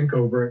didn't drink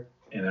over it.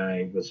 And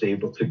I was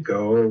able to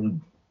go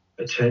and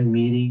attend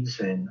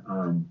meetings and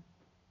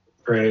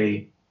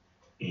pray.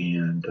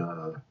 And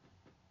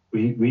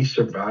we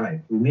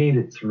survived. We made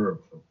it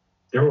through.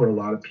 There were a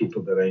lot of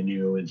people that I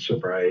knew in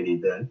sobriety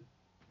that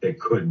they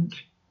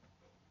couldn't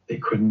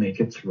make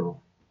it through.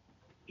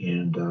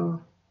 And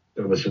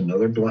there was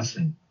another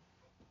blessing.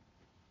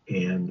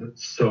 And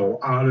so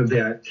out of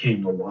that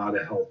came a lot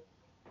of help.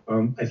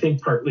 I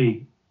think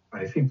partly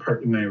my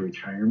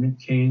retirement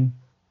came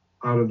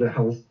out of the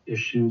health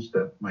issues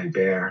that my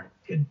back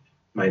and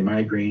my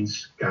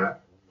migraines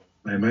got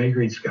a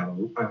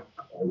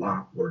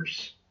lot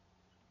worse.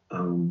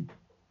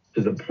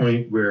 To the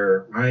point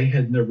where I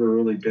had never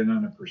really been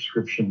on a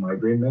prescription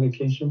migraine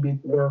medication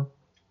before,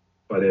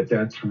 but at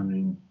that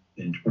time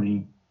in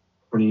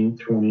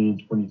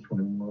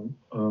 2021,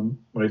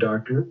 my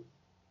doctor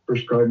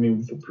prescribed me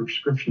with a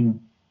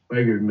prescription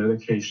migraine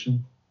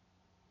medication.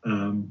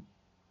 I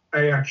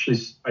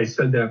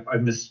said that I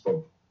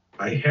misspoke.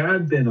 I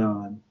had been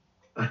on,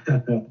 I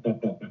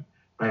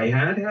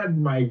had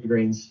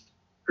migraines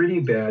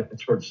pretty bad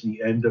towards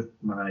the end of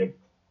my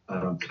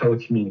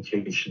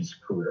telecommunications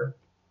career.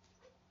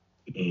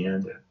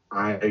 And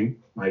my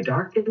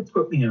doctor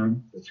put me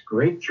on this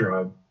great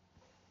drug.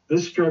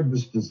 This drug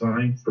was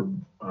designed for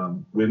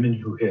women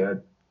who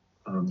had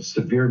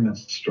severe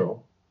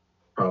menstrual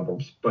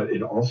problems, but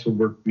it also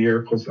worked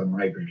miracles on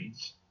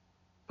migraines.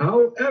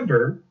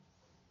 However,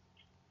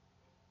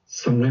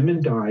 some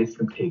women died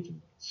from taking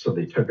it, so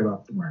they took it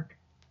off the market.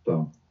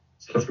 So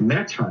from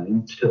that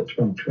time till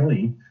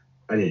 2020,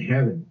 I didn't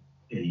have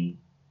any.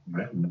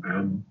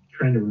 I'm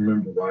trying to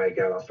remember why I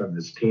got off on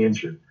this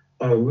tangent.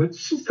 Oh,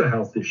 it's just a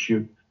health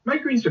issue.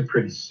 migraines are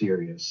pretty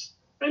serious.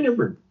 I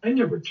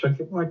never took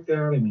it like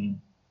that. I mean,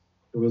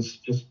 it was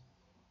just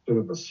sort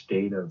of a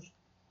state of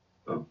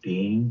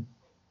being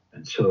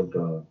until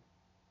the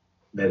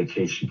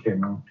medication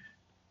came out.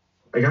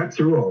 I got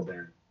through all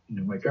that.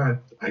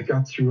 I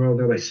got through all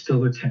that. I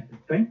still attend.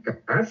 Thank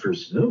God for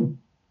Zoom.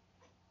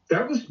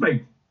 That was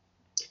my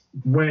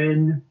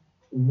when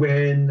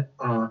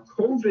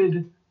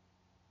COVID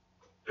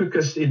took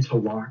us into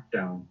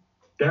lockdown.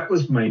 That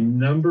was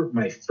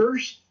my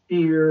first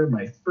fear,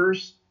 my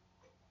first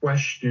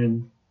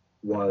question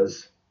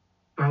was,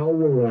 how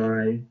will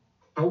I,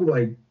 how will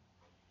I,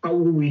 how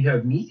will we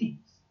have meetings?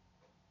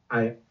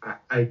 I, I,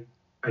 I,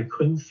 I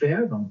couldn't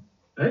fathom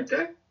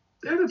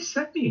that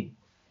upset me.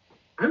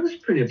 I was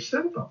pretty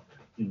upset about that.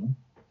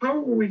 How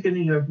are we going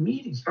to have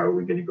meetings? How are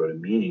we going to go to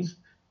meetings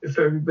if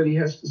everybody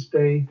has to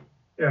stay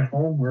at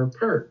home or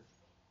apart?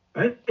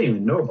 I didn't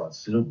even know about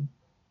Zoom,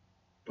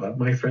 but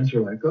my friends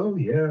were like, "Oh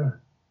yeah,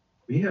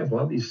 we have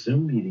all these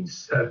Zoom meetings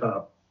set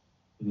up,"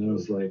 and I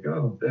was like,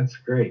 "Oh, that's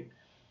great,"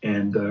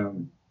 and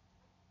um,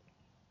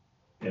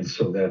 and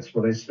so that's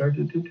what I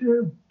started to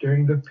do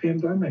during the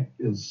pandemic.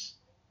 Is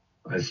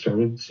I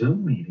started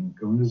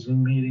going to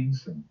Zoom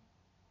meetings, and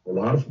a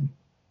lot of them.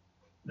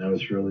 And I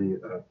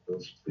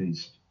was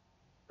pleased.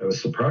 I was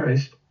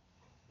surprised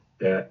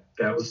that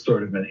that was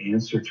sort of an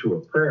answer to a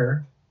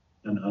prayer,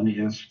 an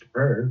unanswered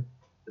prayer,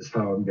 is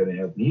how I'm going to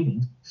have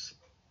meetings.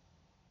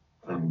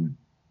 Um,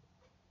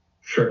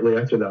 Shortly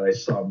after that, I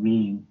saw a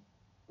meme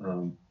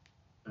um,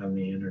 on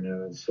the internet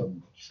on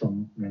some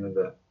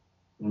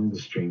one of the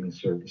streaming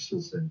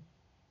services, and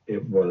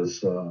it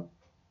was a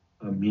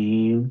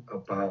meme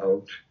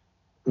about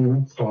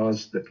who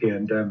caused the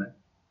pandemic,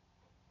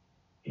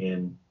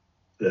 and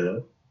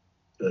the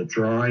the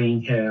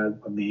drawing had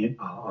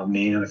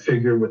a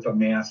figure with a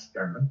mask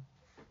on,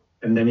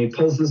 and then he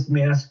pulls his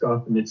mask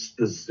off, and it's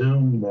the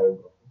Zoom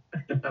logo.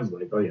 I was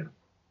like, oh yeah,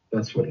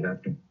 that's what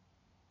happened.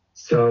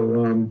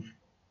 So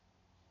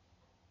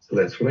so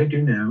that's what I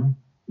do now.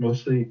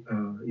 Mostly,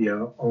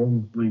 yeah,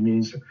 all my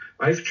meetings.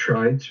 I've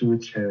tried to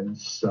attend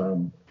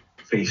some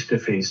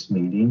face-to-face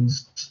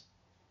meetings,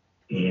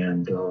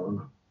 and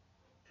the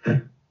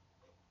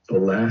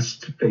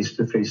last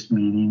face-to-face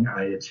meeting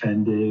I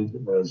attended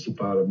was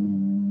about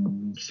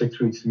 6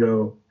 weeks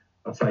ago.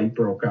 A fight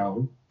broke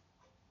out,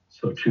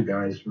 so two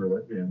guys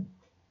were in.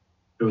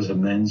 It was a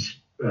men's.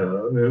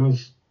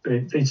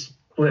 They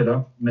split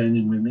up, men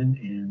and women,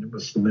 and it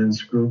was the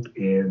men's group.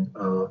 And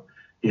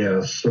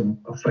yeah,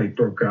 a fight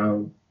broke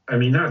out. I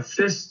mean, not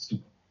fists,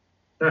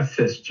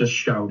 just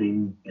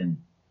shouting and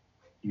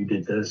you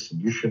did this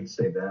and you shouldn't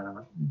say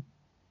that.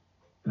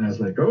 And I was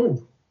like, oh,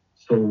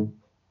 so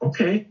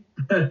okay.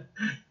 I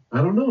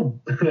don't know.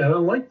 I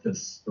don't like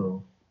this.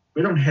 So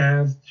we don't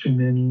have too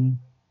many.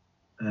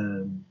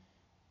 Um,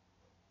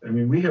 I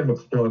mean, we have a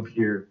club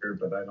here,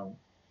 but I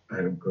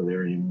don't go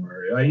there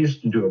anymore. I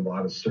used to do a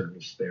lot of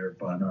service there,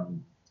 but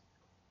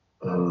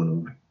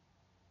uh,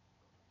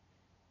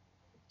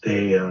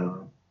 they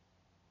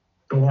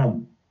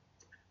glum.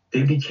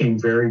 They became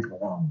very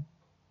glum,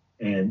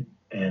 and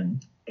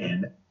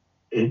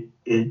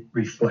it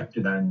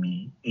reflected on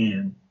me.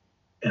 And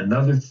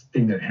another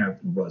thing that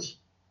happened was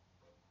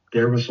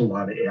there was a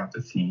lot of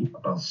apathy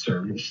about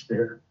service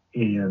there,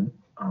 and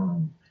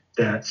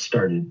that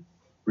started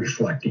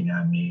reflecting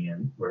on me,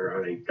 and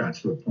where I got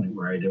to the point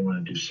where I didn't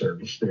want to do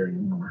service there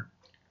anymore.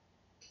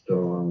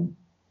 So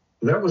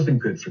that wasn't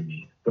good for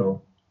me. So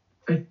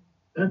I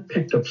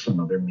picked up some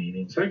other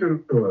meetings. I go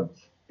to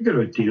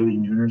a daily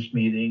nooners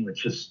meeting,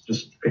 which is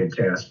just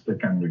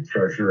fantastic. I'm the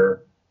treasurer,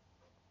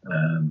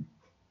 um,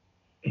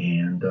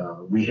 and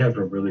we have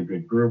a really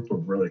good group. We're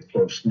really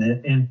close knit,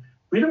 and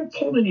we don't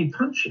pull any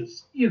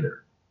punches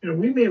either.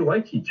 We may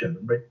like each other,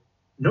 but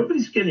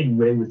nobody's getting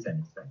away with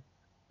anything.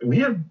 We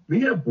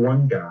have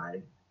one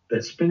guy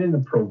that's been in the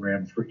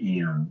program for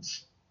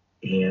eons,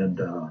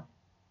 and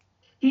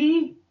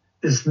he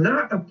is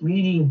not a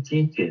bleeding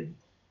deacon,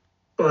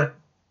 but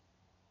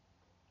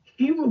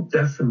he will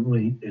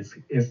definitely,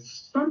 if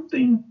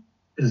something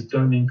is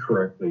done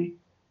incorrectly,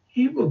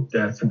 he will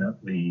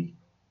definitely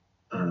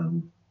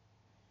um,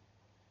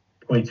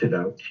 point it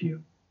out to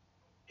you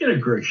in a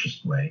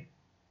gracious way.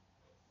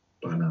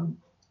 But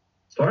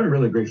so I'm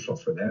really grateful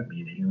for that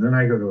meeting. And then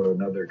I go to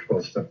another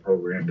 12-step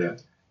program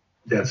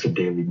that's a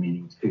daily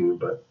meeting too.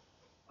 But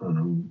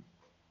um,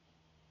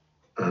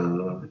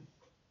 uh,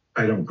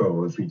 I don't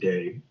go every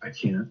day. I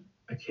can't.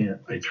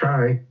 I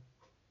try.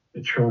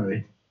 I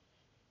try.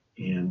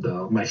 And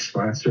my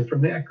sponsor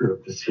from that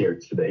group is here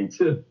today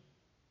too.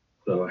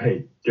 So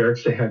hey, Derek,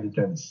 say hi to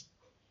Dennis.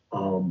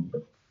 Um,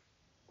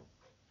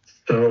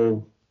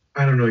 so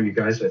I don't know, you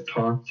guys. I've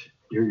talked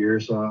your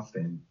ears off,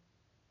 and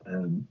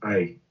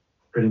I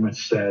pretty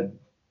much said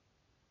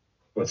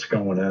what's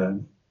going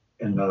on.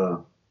 And I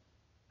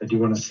do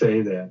want to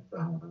say that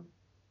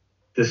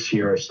this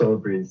year I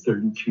celebrated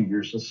 32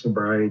 years of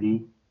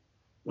sobriety.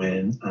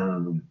 When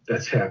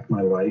that's half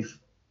my life,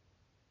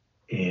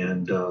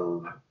 and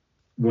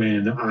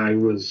when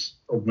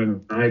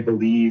I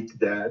believed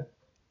that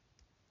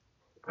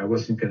I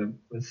wasn't going to,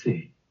 let's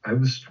see, I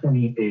was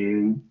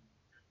 28,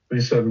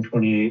 27,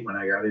 28 when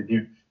I got in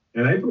here.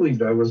 And I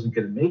believed I wasn't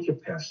going to make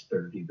it past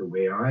 30 the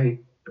way I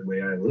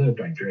lived.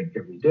 I drank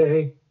every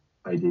day.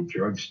 I did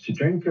drugs to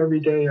drink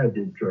every day. I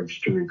did drugs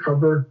to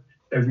recover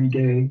every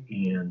day.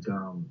 And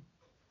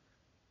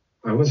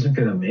I wasn't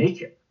going to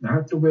make it,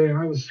 not the way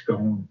I was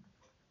going.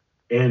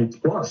 And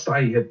plus,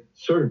 I had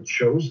sort of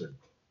chosen,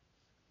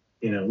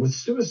 with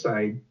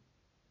suicide,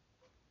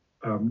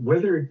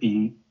 whether it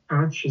be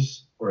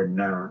conscious or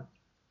not,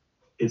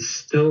 it's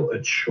still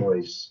a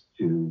choice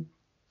to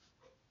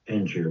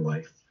end your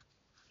life,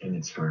 and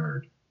it's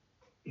hard.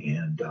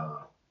 And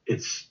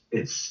it's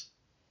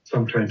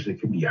sometimes it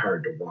can be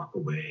hard to walk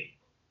away,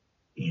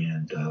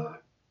 and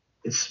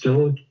it's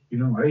still,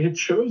 I had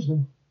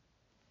chosen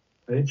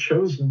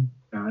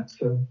not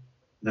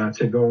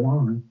to go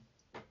on,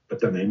 but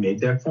then I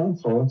made that phone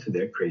call to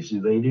that crazy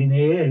lady in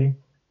AA,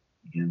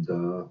 and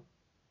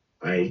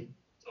I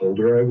told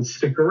her I would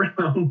stick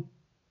around.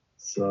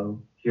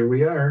 So here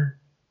we are.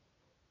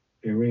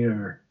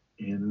 And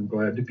I'm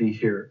glad to be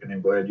here, and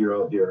I'm glad you're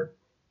all here,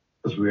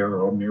 because we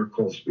are all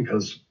miracles.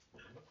 Because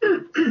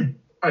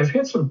I've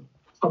had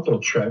couple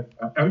of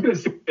I'm going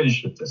to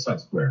finish with this, I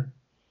swear.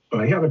 But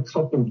I had a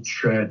couple of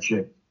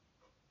tragic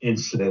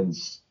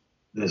incidents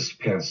this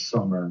past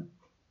summer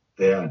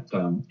that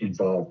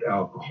involved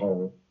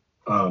alcohol.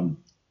 A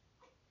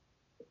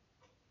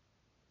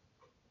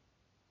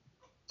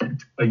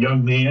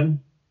young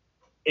man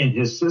and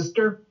his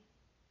sister,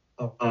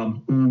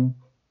 who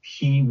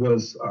he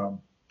was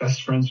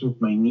best friends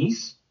with my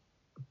niece.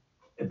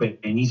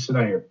 But my niece and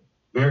I are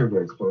very,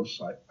 very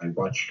close. I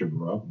watched her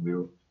grow up.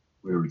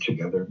 We were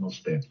together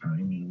most of that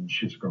time, and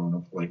she's grown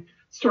up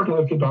sort of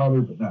like a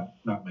daughter, but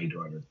not my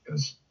daughter,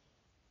 because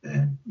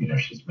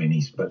she's my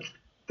niece. But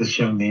this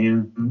young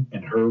man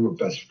and her were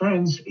best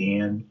friends,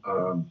 and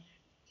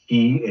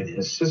he and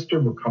his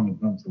sister were coming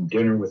home from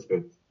dinner with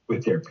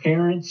their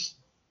parents,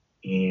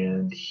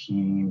 and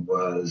he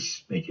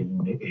was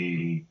making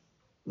a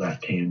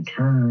left-hand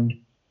turn,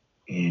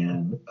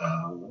 and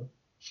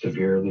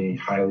severely,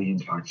 highly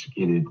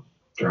intoxicated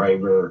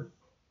driver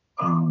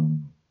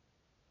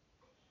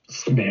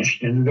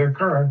smashed into their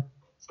car,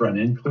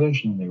 front-end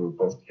collision. They were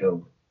both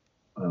killed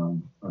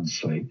on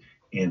site.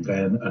 And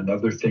then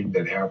another thing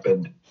that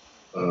happened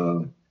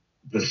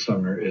this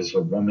summer is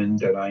a woman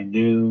that I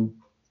knew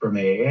from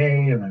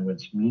AA, and I went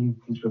to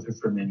meetings with her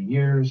for many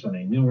years, and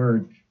I knew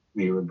her.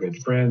 We were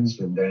good friends,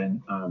 and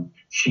then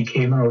she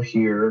came out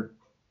here,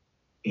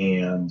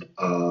 and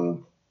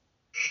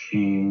she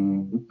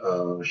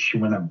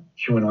went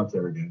out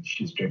there again.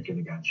 She's drinking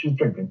again. She's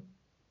drinking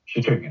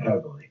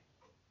heavily.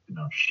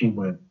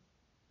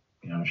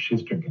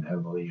 She's drinking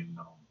heavily, and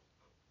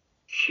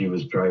she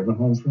was driving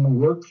home from a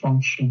work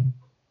function.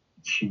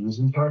 She was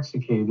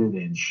intoxicated,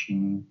 and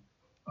she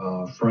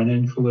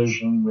front-end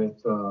collision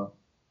with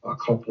a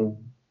couple,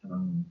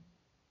 and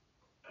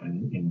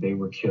they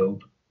were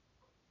killed.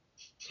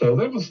 So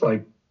that was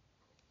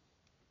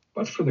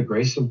but for the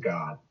grace of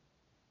God.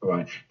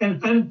 Right.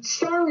 And I'm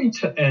sorry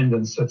to end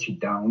on such a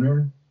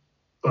downer,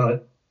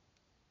 but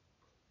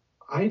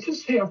I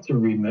just have to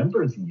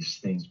remember these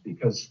things,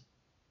 because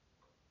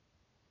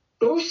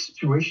those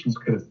situations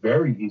could have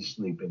very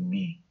easily been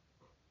me.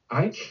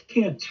 I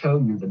can't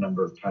tell you the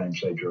number of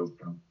times I drove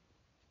drunk.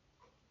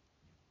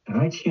 And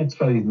I can't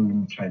tell you the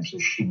number of times I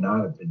should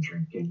not have been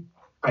drinking.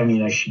 I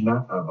mean, I should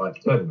not have. I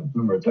can tell you the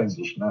number of times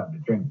I should not have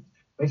been drinking.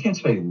 I can't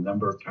tell you the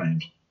number of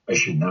times I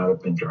should not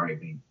have been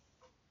driving.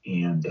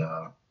 And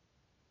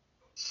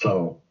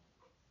so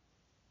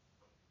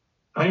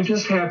I'm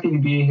just happy to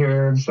be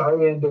here. I'm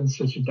sorry I ended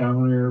such a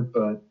downer,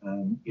 but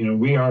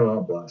we are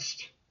all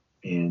blessed.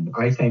 And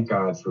I thank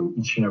God for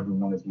each and every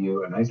one of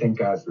you. And I thank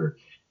God for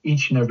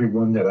each and every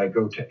one that I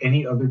go to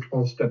any other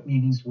 12-step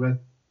meetings with.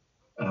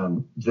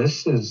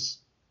 This is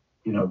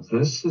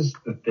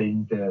the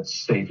thing that's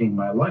saving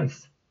my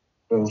life,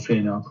 both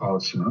in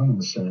Alcoholics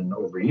Anonymous and in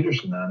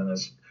Overeaters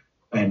Anonymous.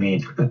 I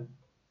mean,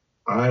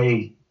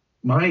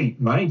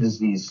 my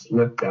disease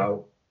slipped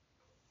out,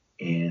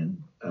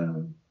 and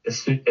as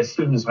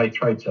soon as I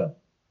tried to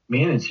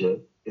manage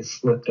it, it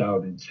slipped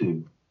out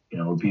into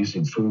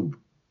abusing food,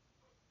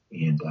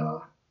 and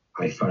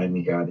I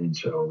finally got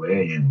into OA,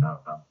 and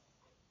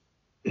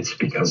it's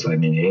because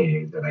I'm in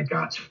AA that I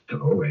got to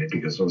OA,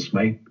 because it was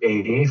my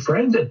AA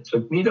friend that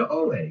took me to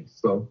OA.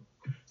 So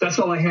that's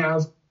all I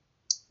have.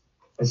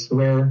 I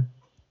swear.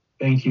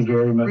 Thank you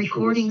very much.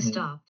 Recording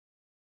stopped.